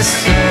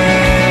söylese.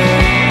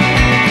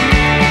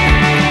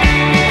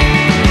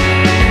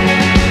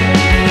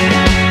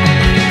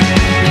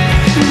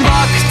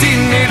 Bak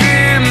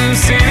dinledim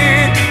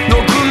seni,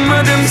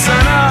 dokunmadım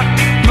sana,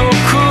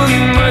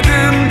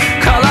 dokunmadım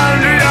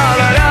kalan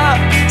rüyalara.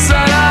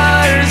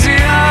 Zarar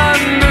ziyan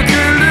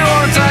döküldü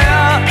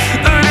ortaya,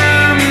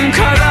 ölüm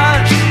kadar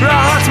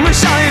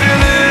rahatmış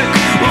ayrılık.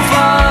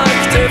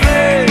 Ufak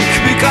tefek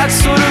birkaç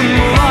sorun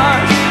mu var?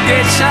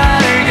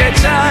 Geçer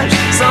geçer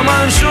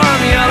zaman, şu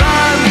an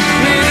yalan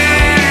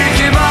nedir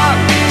ki bak,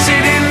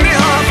 silindi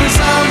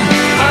hafızam.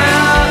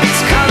 Hayat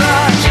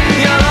kadar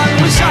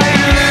yalanmış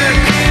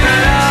ayrılık.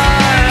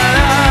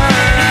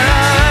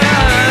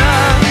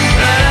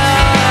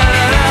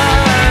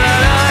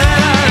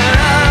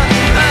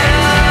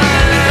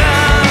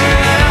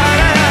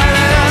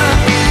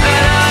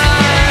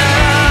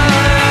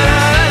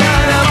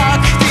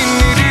 Bak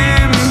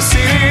dinledim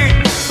seni,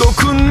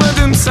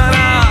 dokunmadım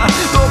sana,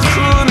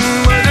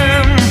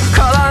 dokunmadım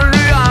kalan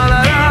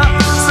rüyalara.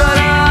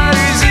 Zarar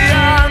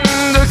ziyan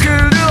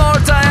döküldü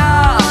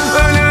ortaya,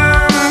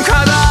 ölüm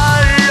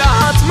kadar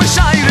rahatmış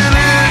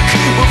ayrılık.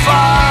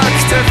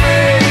 Ufak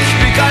tefek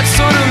birkaç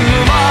sorun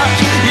mu var?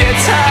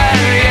 Yeter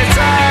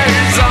yeter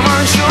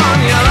zaman, şu an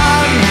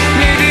yalan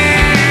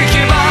nedir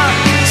ki bak,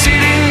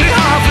 silindi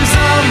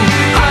hafızam.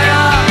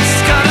 Hayat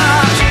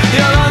kadar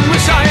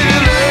yalanmış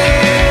ayrılık.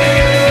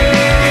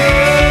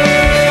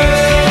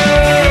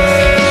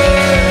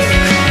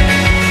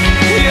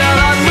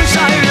 Yalanmış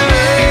ayrılık.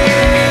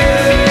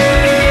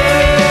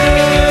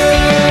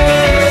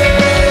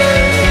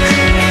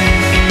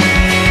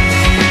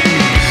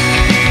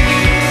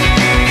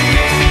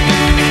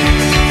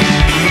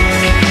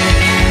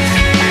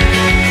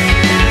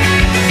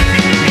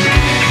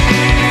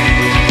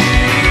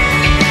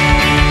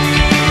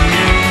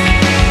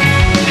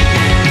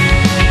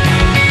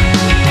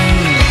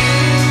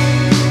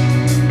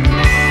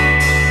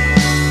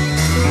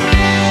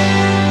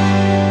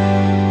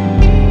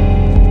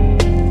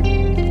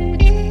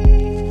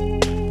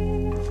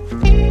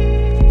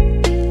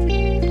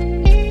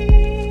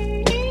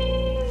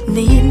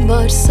 Neyin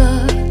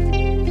varsa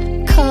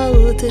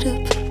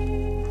kaldırıp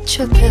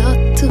çöpe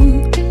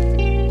attım.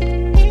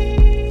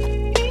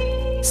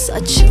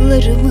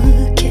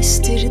 Saçlarımı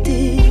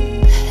kestirdim,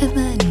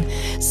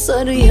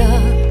 sarıya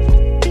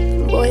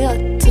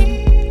boyattım.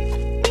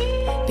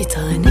 Bir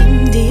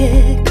tanem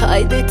diye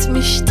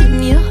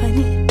kaydetmiştim ya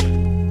hani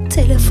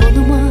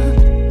telefonuma.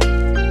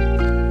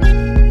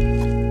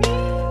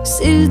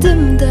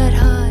 Sildim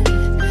derhal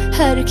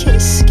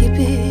herkes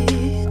gibi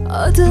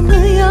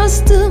adını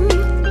yazdım.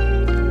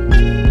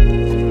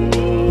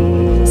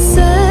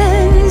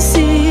 Sensizlik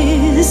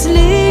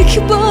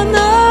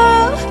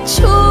bana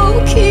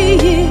çok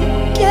iyi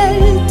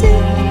geldi.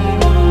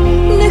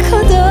 Ne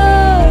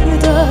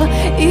kadar da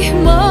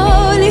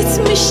ihmal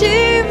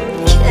etmişim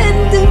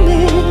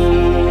kendimi.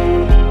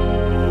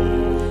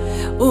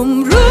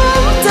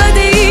 Umrumda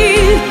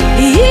değil,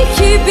 iyi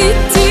ki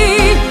bitti.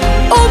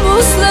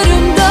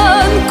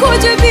 Omuzlarımdan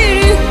koca bir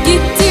yük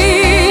gitti.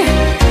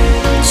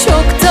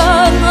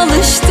 Çoktan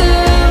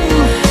alıştım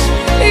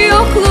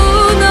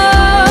yokluğuna.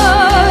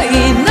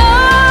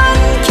 İnan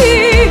ki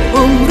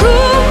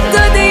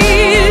umrumda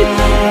değil,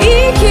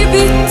 iyi ki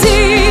bitti.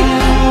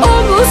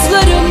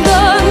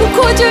 Omuzlarımdan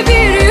koca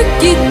bir yük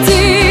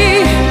gitti.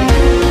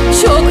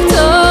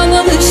 Çoktan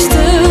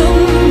alıştım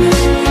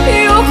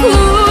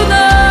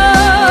yokluğuna.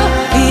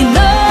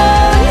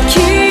 İnan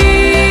ki.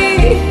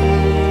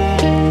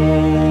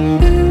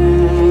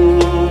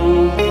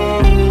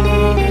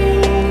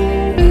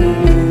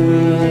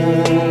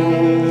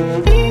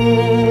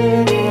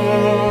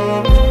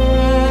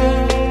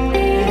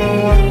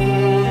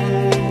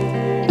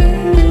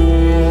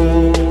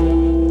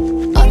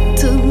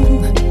 Attım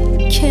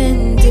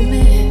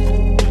kendimi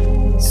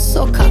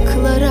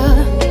sokaklara.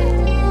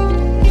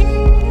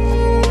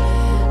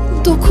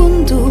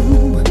 Dokundum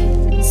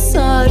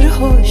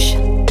sarhoş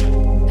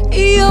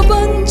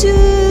yabancı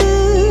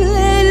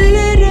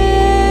ellere.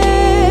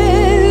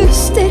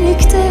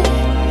 Üstelik de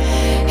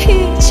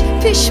hiç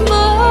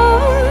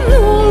pişman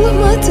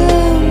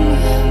olmadım.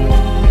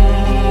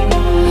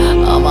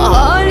 Ama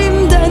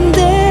halimden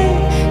de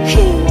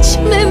hiç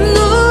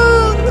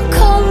memnun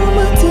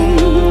kalmadım.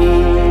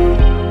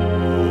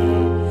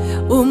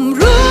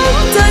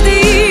 Umrumda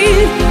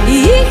değil,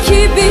 iyi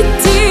ki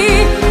bitti.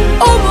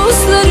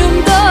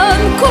 Omuzlarımdan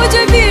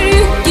koca bir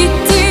yük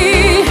gitti.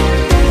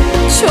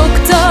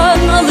 Çoktan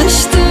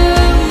alıştım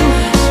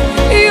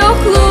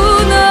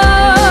yokluğuna.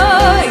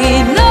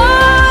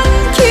 İnan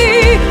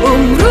ki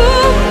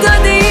umrumda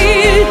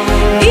değil,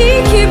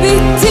 iyi ki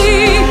bitti.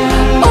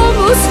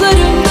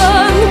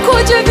 Omuzlarımdan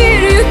koca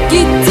bir yük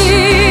gitti.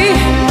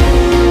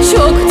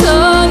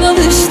 Çoktan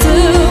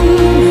alıştım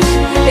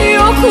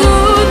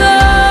yokluğuna.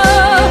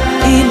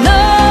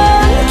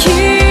 İnan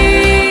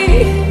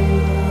ki.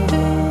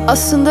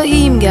 Aslında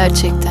iyiyim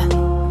gerçekten.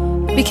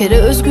 Bir kere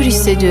özgür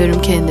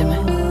hissediyorum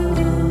kendimi.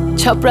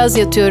 Çapraz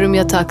yatıyorum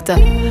yatakta.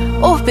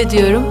 Oh be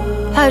diyorum,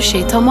 her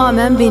şey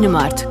tamamen benim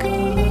artık.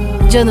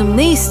 Canım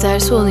ne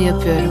isterse onu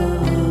yapıyorum.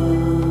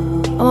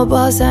 Ama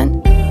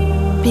bazen,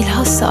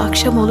 bilhassa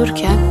akşam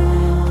olurken,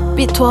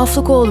 bir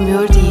tuhaflık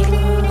olmuyor değil.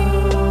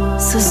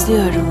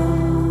 Sızlıyorum,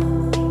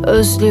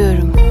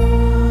 özlüyorum.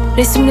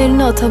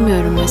 Resimlerini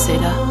atamıyorum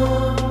mesela.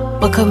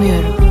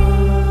 Bakamıyorum.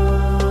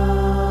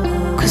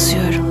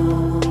 Kızıyorum.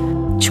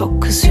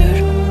 Çok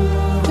kızıyorum.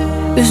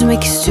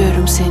 Üzmek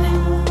istiyorum seni.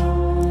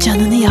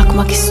 Canını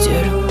yakmak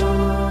istiyorum.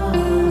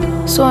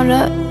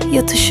 Sonra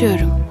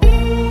yatışıyorum.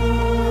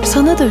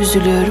 Sana da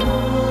üzülüyorum.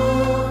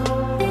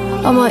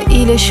 Ama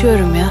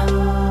iyileşiyorum ya.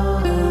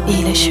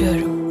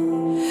 İyileşiyorum.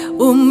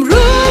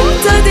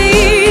 Umrumda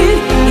değil,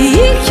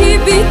 iyi ki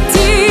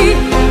bitti.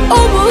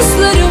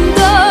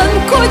 Omuzlarımdan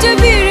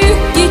koca bir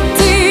yük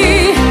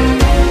gitti.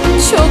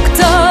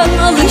 Çoktan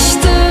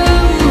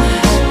alıştım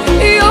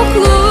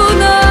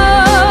yokluğuna.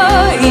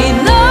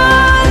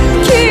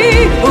 İnan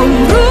ki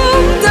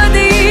umrumda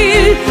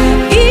değil,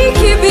 iyi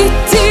ki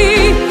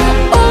bitti.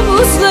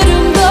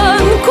 Omuzlarımdan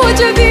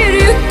koca bir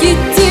yük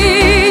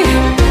gitti.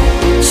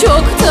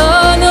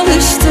 Çoktan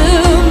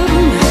alıştım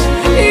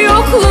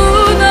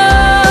yokluğuna.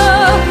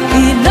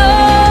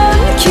 İnan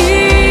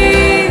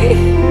ki.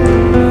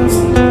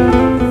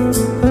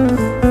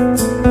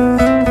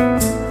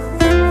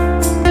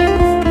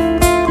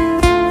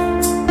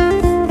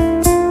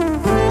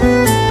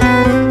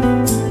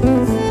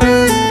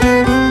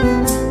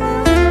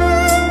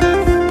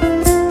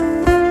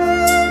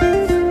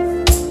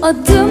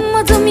 Adım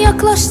adım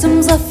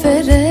yaklaştım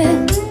zafere.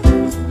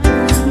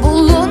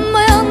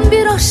 Bulunmayan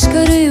bir aşk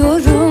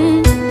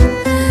arıyorum.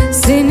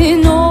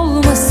 Senin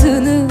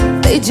olmasını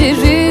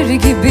becerir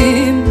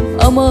gibiyim.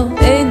 Ama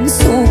en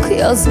soğuk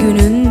yaz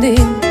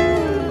günündeyim.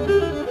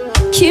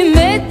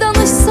 Kime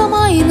danışsam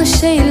aynı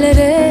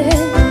şeylere.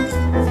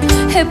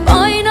 Hep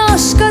aynı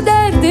aşka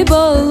derdi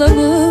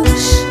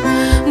bağlamış.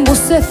 Bu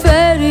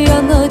sefer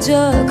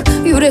yanacak,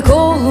 yürek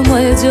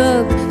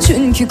olmayacak.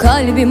 Çünkü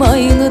kalbim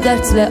aynı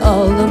dertle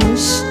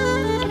ağlamış.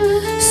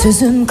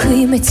 Sözüm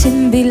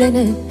kıymetim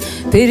bilene,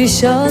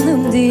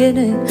 perişanım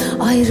diyene.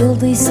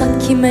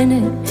 Ayrıldıysak kime ne,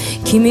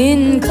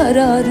 kimin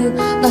kararı?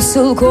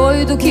 Nasıl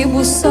koydu ki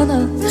bu sana?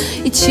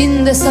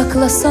 İçinde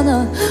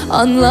saklasana,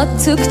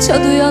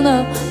 anlattıkça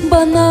duyana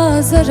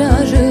bana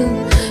zararı.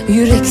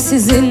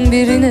 Yüreksizin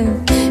birine,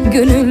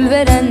 gönül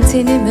veren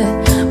tenime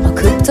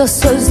Bakıp da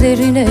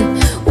sözlerine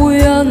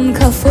uyan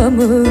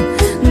kafamı,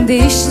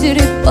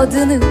 değiştirip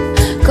adını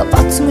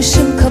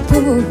kapatmışım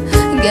kapımı.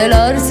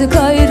 Gel artık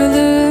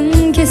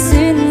ayrılığın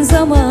kesin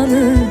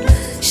zamanı.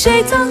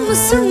 Şeytan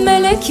mısın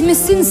melek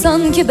misin,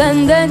 sanki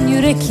benden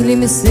yürekli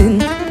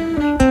misin?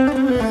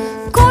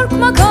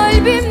 Korkma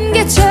kalbim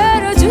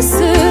geçer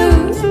acısı.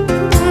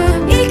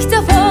 İlk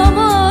defa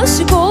mı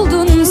aşık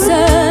oldun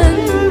sen?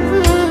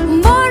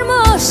 Var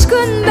mı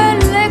aşkın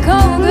benle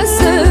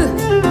kavgası?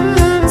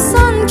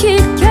 Sanki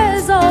ilk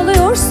kez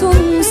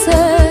ağlıyorsun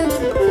sen.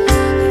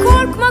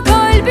 Korkma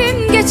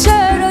kalbim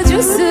geçer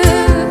acısı.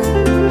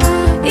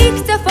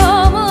 İlk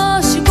defa mı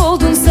aşık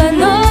oldun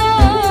sen?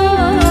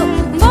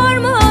 Var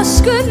mı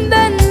aşkın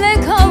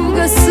benle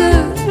kavgası?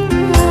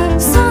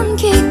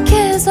 Sanki ilk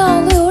kez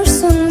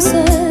ağlıyorsun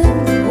sen.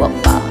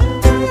 Hoppa.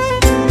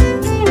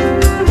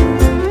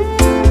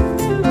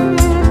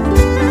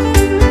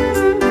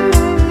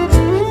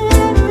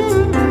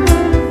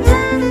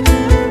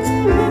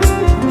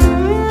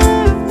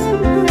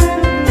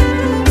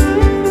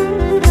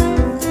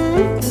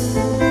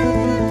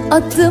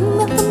 Adım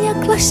adım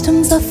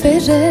yaklaştım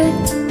zafere.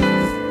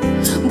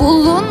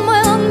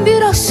 Bulunmayan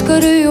bir aşk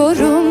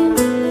arıyorum.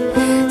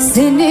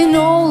 Senin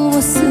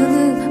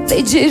olmasını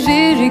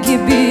becerir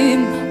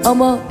gibiyim,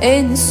 ama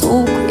en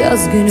soğuk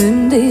yaz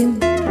günündeyim.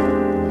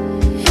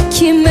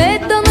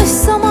 Kime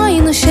danışsam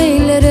aynı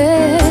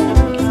şeylere,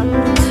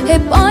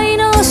 hep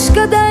aynı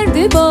aşka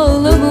derdi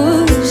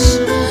bağlamış.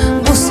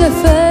 Bu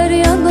sefer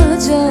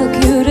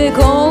yanacak yürek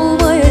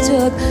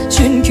olmayacak,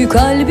 çünkü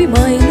kalbim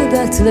aynı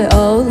dertle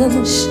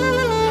ağlamış.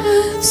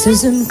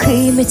 Sözüm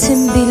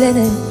kıymetim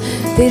bilene,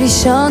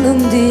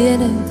 perişanım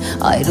diyene,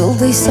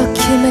 ayrıldıysak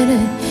kime ne?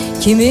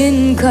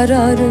 Kimin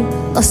kararı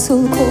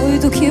nasıl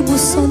koydu ki bu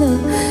sana?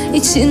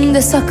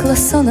 İçinde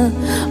saklasana,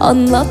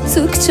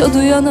 anlattıkça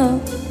duyana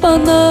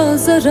bana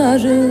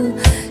zararı.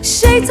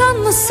 Şeytan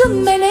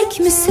mısın melek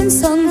misin,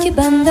 sanki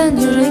benden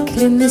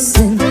yürekli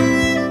misin?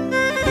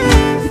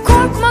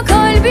 Korkma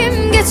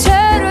kalbim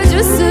geçer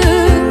acısı.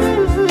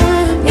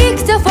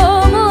 İlk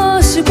defa mı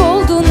aşık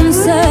oldun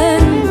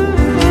sen?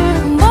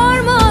 Var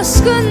mı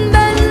aşkın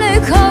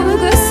benle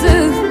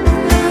kavgası?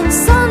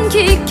 Sanki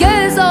ilk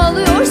kez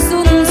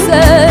ağlıyorsun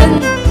sen.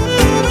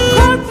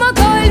 Korkma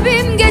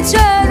kalbim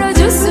geçer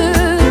acısı.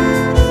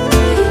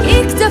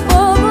 İlk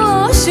defa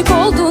mı aşık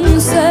oldun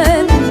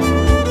sen?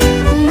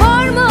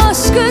 Var mı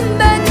aşkın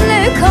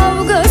benle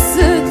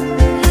kavgası?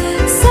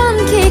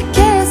 Sanki ilk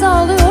kez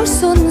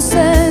ağlıyorsun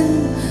sen.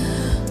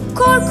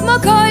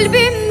 Korkma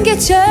kalbim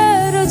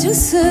geçer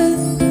acısı.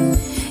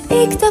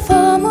 İlk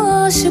defa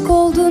mı aşık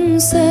oldun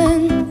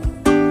sen?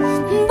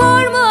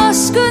 Var mı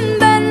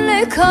aşkın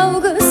benle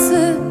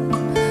kavgası?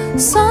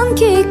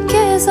 Sanki ilk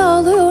kez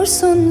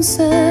ağlıyorsun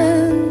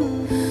sen.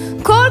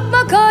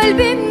 Korkma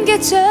kalbim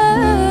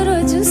geçer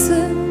acısı.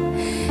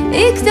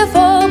 İlk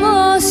defa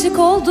mı aşık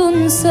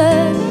oldun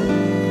sen?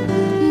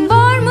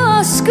 Var mı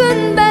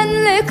aşkın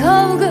benle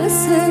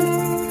kavgası?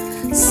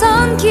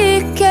 Sanki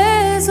ilk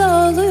kez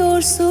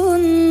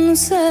ağlıyorsun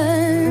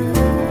sen.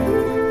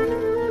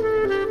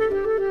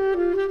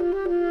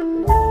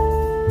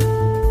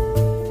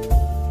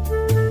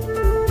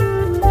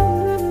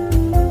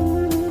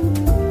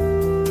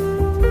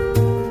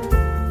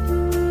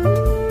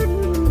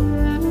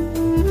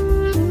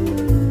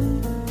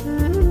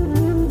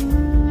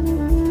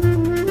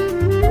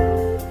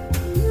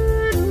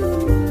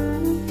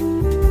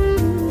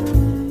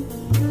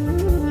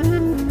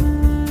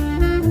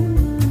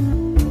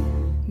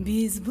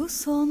 Biz bu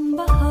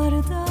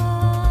sonbaharda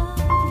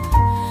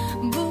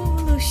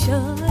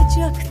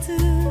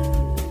buluşacaktık.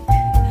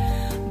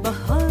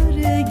 Bahar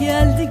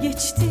geldi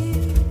geçti,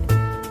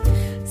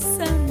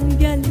 sen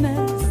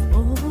gelmez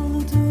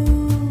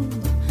oldun.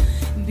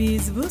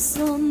 Biz bu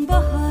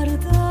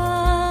sonbaharda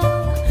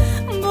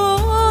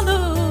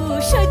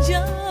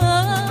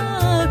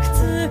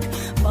buluşacaktık.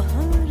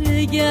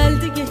 Bahar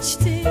geldi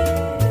geçti,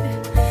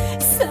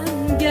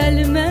 sen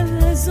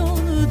gelmez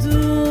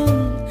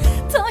oldun.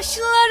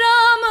 Taşlara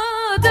mı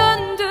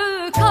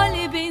döndü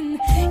kalbin,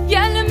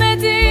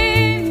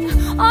 gelmedin.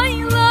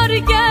 Aylar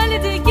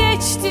geldi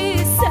geçti,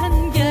 sen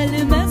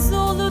gelmez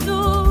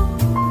oldun.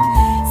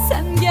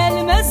 Sen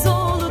gelmez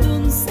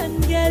oldun, sen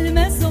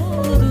gelmez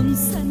oldun,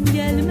 sen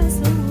gelmez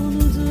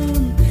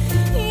oldun.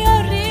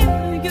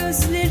 Yarim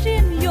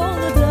gözlerim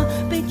yolda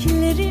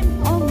beklerim,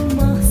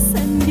 ama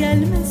sen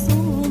gelmez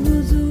oldun.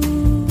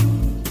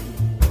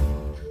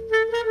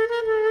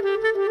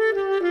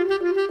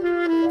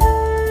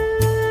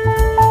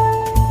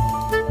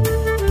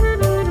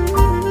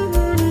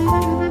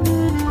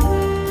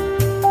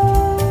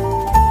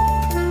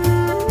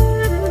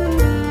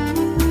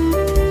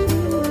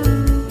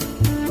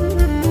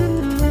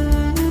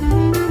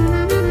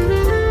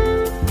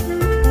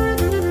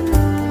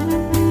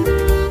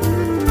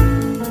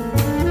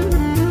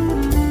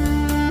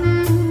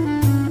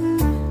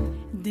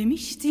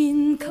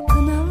 Demiştin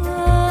kapına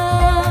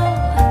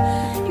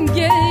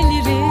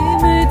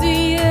gelirim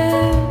diye,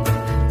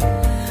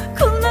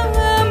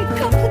 kulağım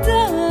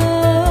kapıda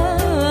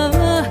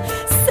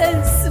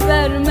ses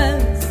vermez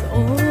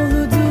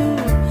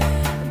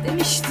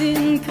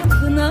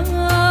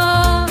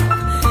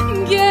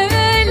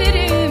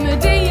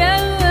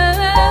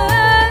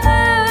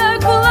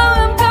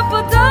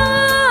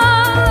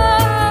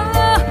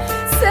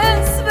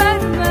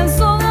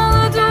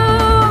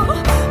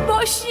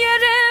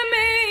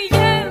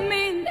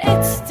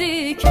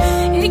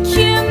geldik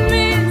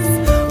ikimiz.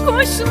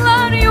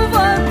 Kuşlar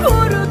yuva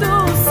kurdu,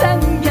 sen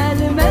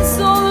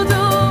gelmez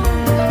oldun.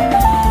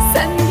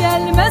 Sen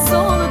gelmez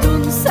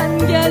oldun,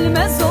 sen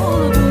gelmez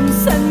oldun,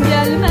 sen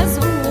gelmez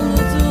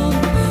oldun.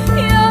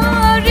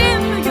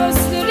 Yarim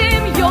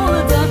gözlerim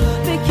yolda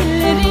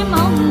beklerim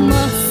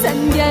ama sen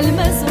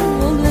gelmez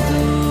oldun.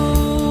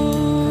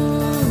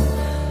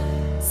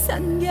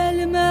 Sen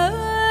gelmez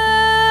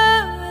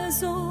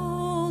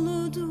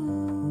oldun.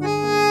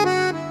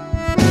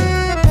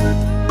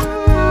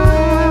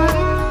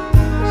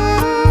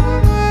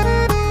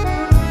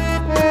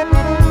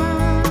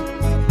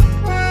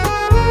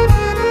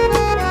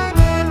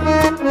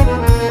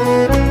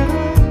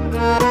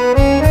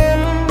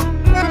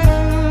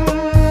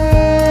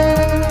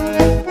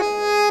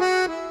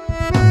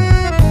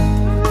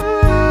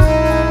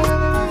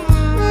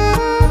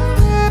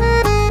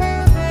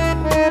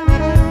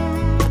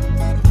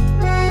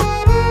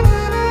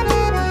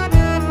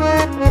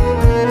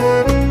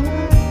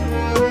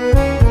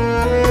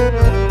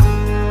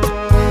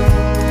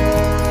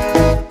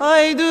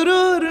 Ay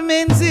durur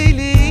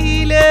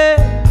menziliyle,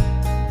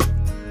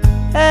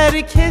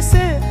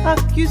 herkese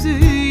ak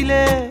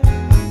yüzüyle.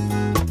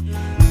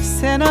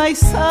 Sen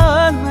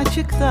aysan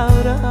açık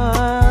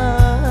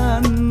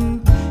davran,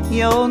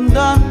 ya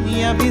ondan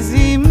ya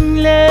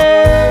bizimle.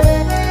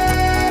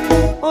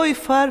 Oy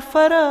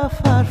farfara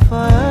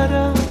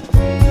farfara,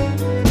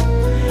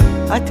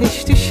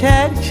 ateş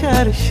düşer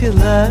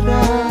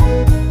çarşılara.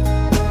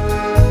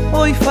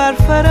 Oy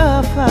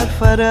farfara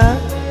farfara,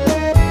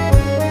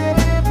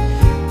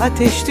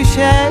 ateş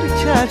düşer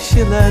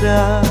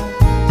çarşılara.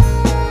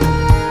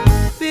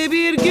 Ve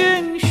bir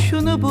gün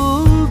şunu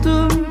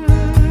buldum,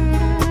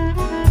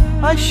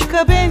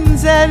 aşka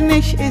benzer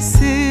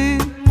neşesi.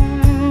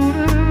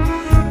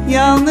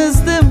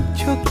 Yalnızdım,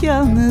 çok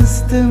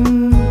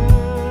yalnızdım.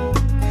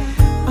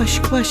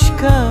 Aşk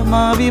başka,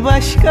 mavi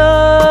başka.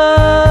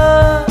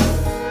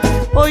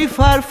 Oy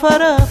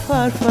farfara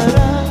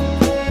farfara,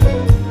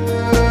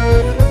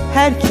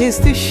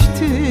 herkes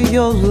düştü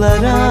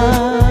yollara.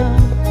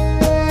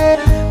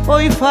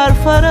 Oy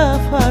farfara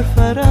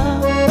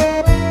farfara,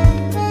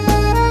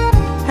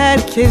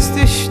 herkes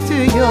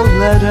düştü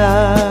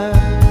yollara.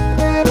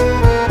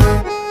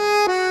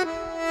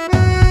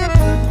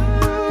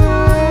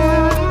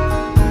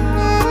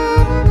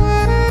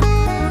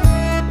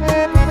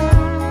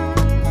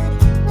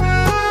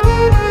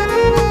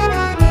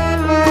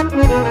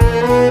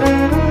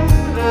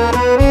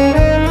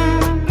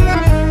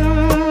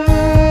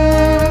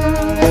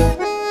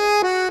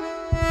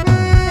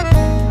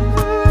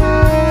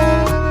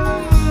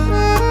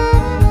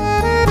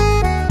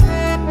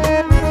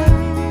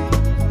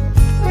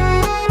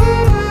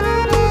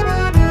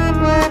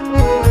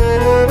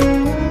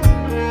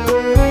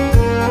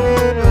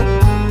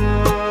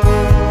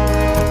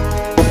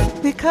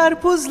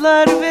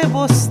 Karpuzlar ve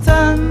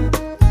bostan,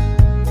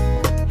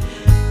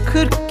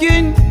 40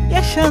 gün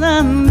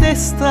yaşanan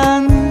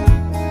destan.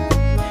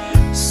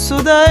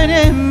 Suda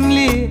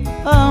önemli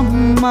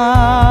ama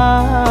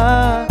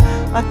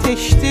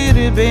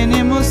ateştir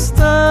benim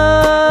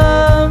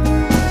ustam.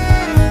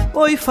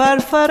 Oy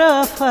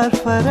farfara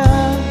farfara,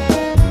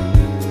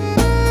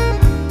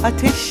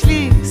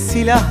 ateşli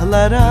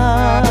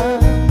silahlara.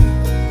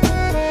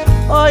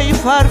 Oy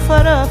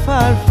farfara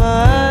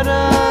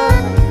farfara,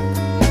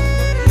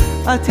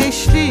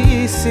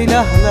 ateşli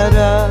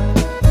silahlara.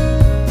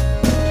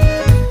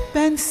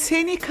 Ben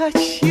seni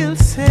kaç yıl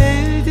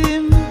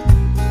sevdim,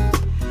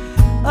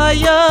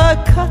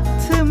 ayağa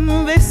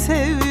kattım ve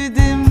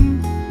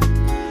sevdim.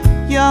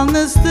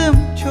 Yalnızdım,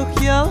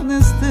 çok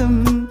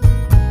yalnızdım.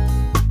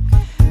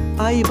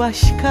 Ay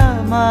başka,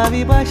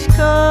 mavi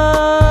başka.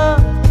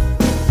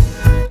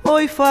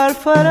 Oy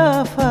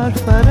farfara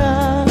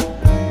farfara,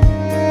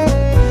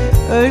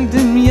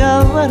 öldüm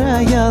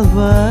yalvara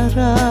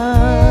yalvara.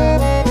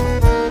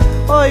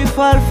 Oy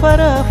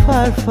farfara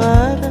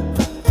farfara,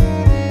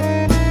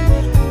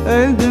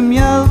 öldüm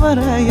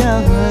yalvara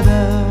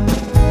yalvara.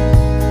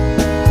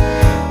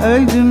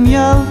 Öldüm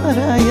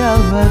yalvara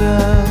yalvara,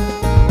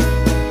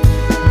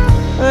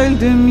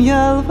 öldüm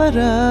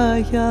yalvara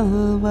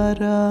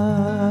yalvara.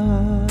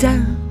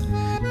 Dum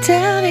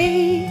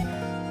daddy,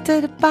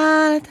 da da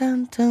ba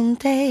dum dum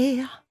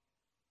day.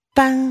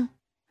 Bang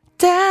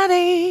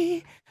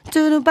daddy,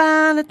 do da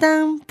ba da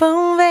dum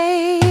boom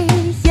way.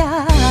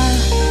 Yeah,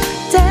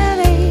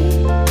 daddy,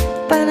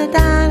 ba da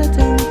da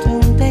dum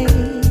dum day.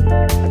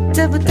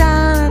 Da ba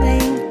da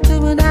day, do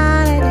ba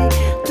da day,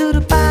 do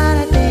da ba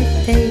da day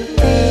day.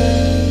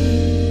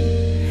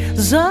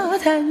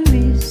 Zaten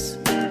biz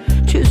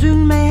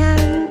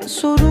çözülmeyen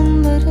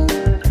sorunların,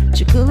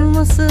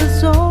 çıkılması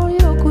zor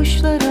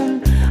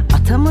yokuşların,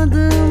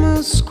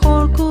 atamadığımız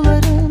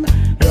korkuların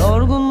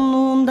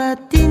yorgunluğunda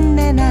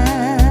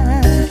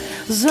dinlenen.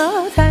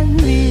 Zaten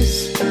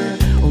biz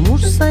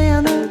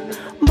umursayanı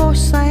boş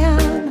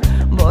sayan,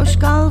 boş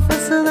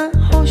kalfasına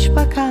hoş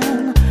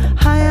bakan,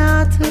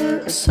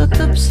 hayatı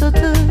satıp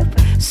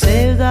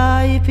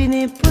sevda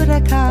ipini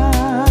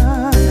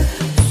bırakan.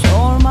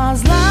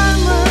 Sormazlar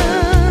mı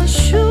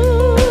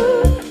şu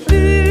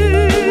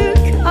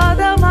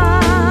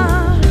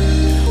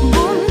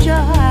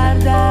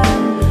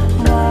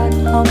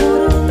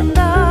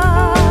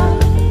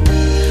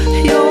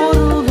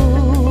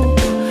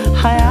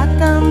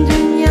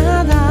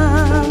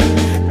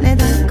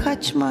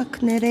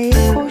kaçmak,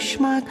 nereye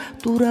koşmak,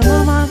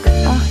 duramamak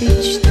ah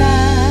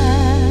içten.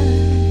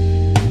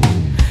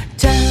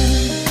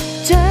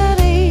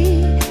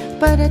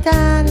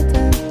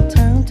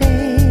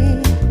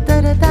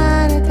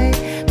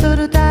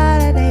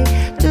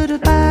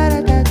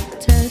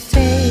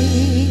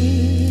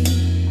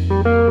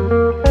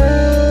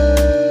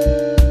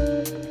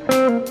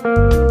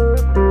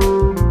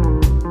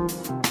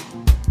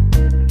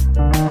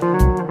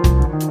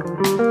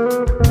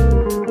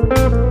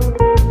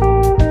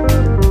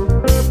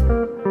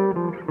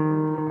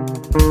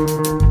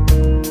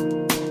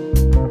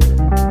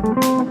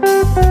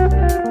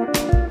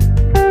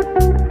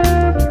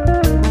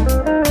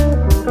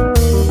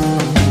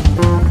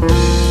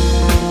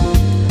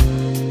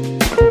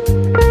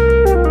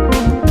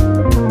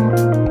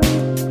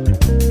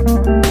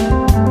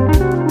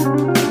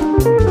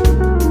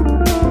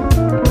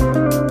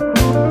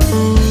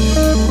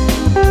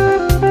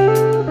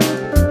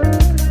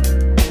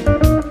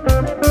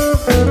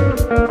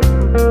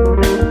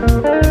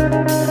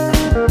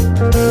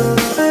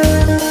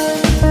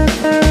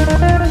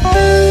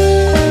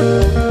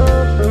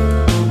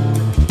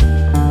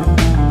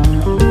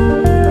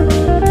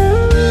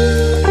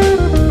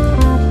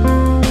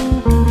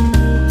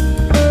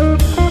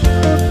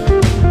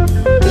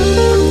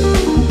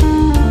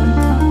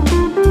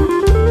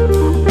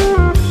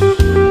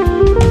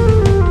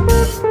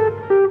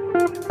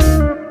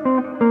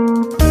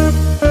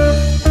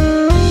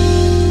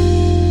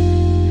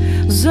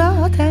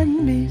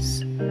 Zaten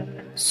biz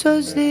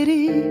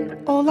sözleri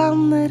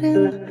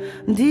olanların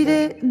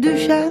dile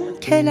düşen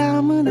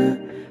kelamına,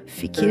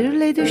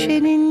 fikirle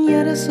düşenin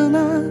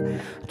yarasına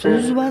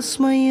tuz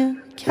basmayı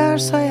kâr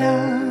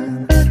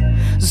sayan.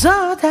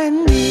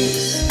 Zaten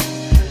biz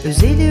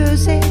özeli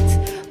özet,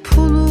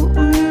 pulu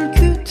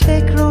mülkü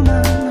tek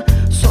roman,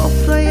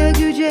 sofraya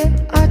güce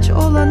aç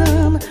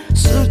olanın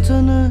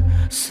sırtını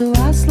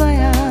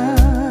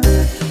sıvazlayan.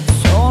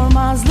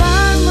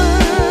 Sormazlar mı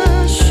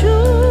şu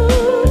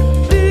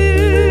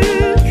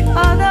büyük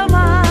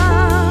adama,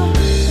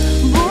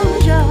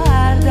 bunca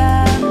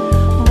erdem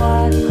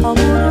var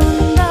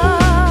hamurunda,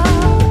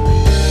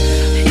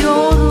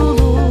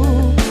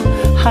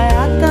 yorulup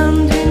hayattan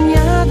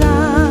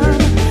dünyadan,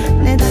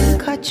 neden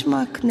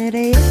kaçmak,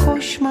 nereye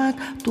koşmak,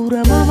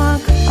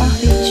 duramamak ah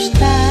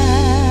içten.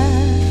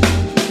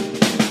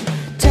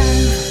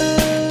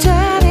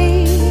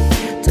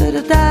 Da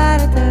da da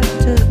da da.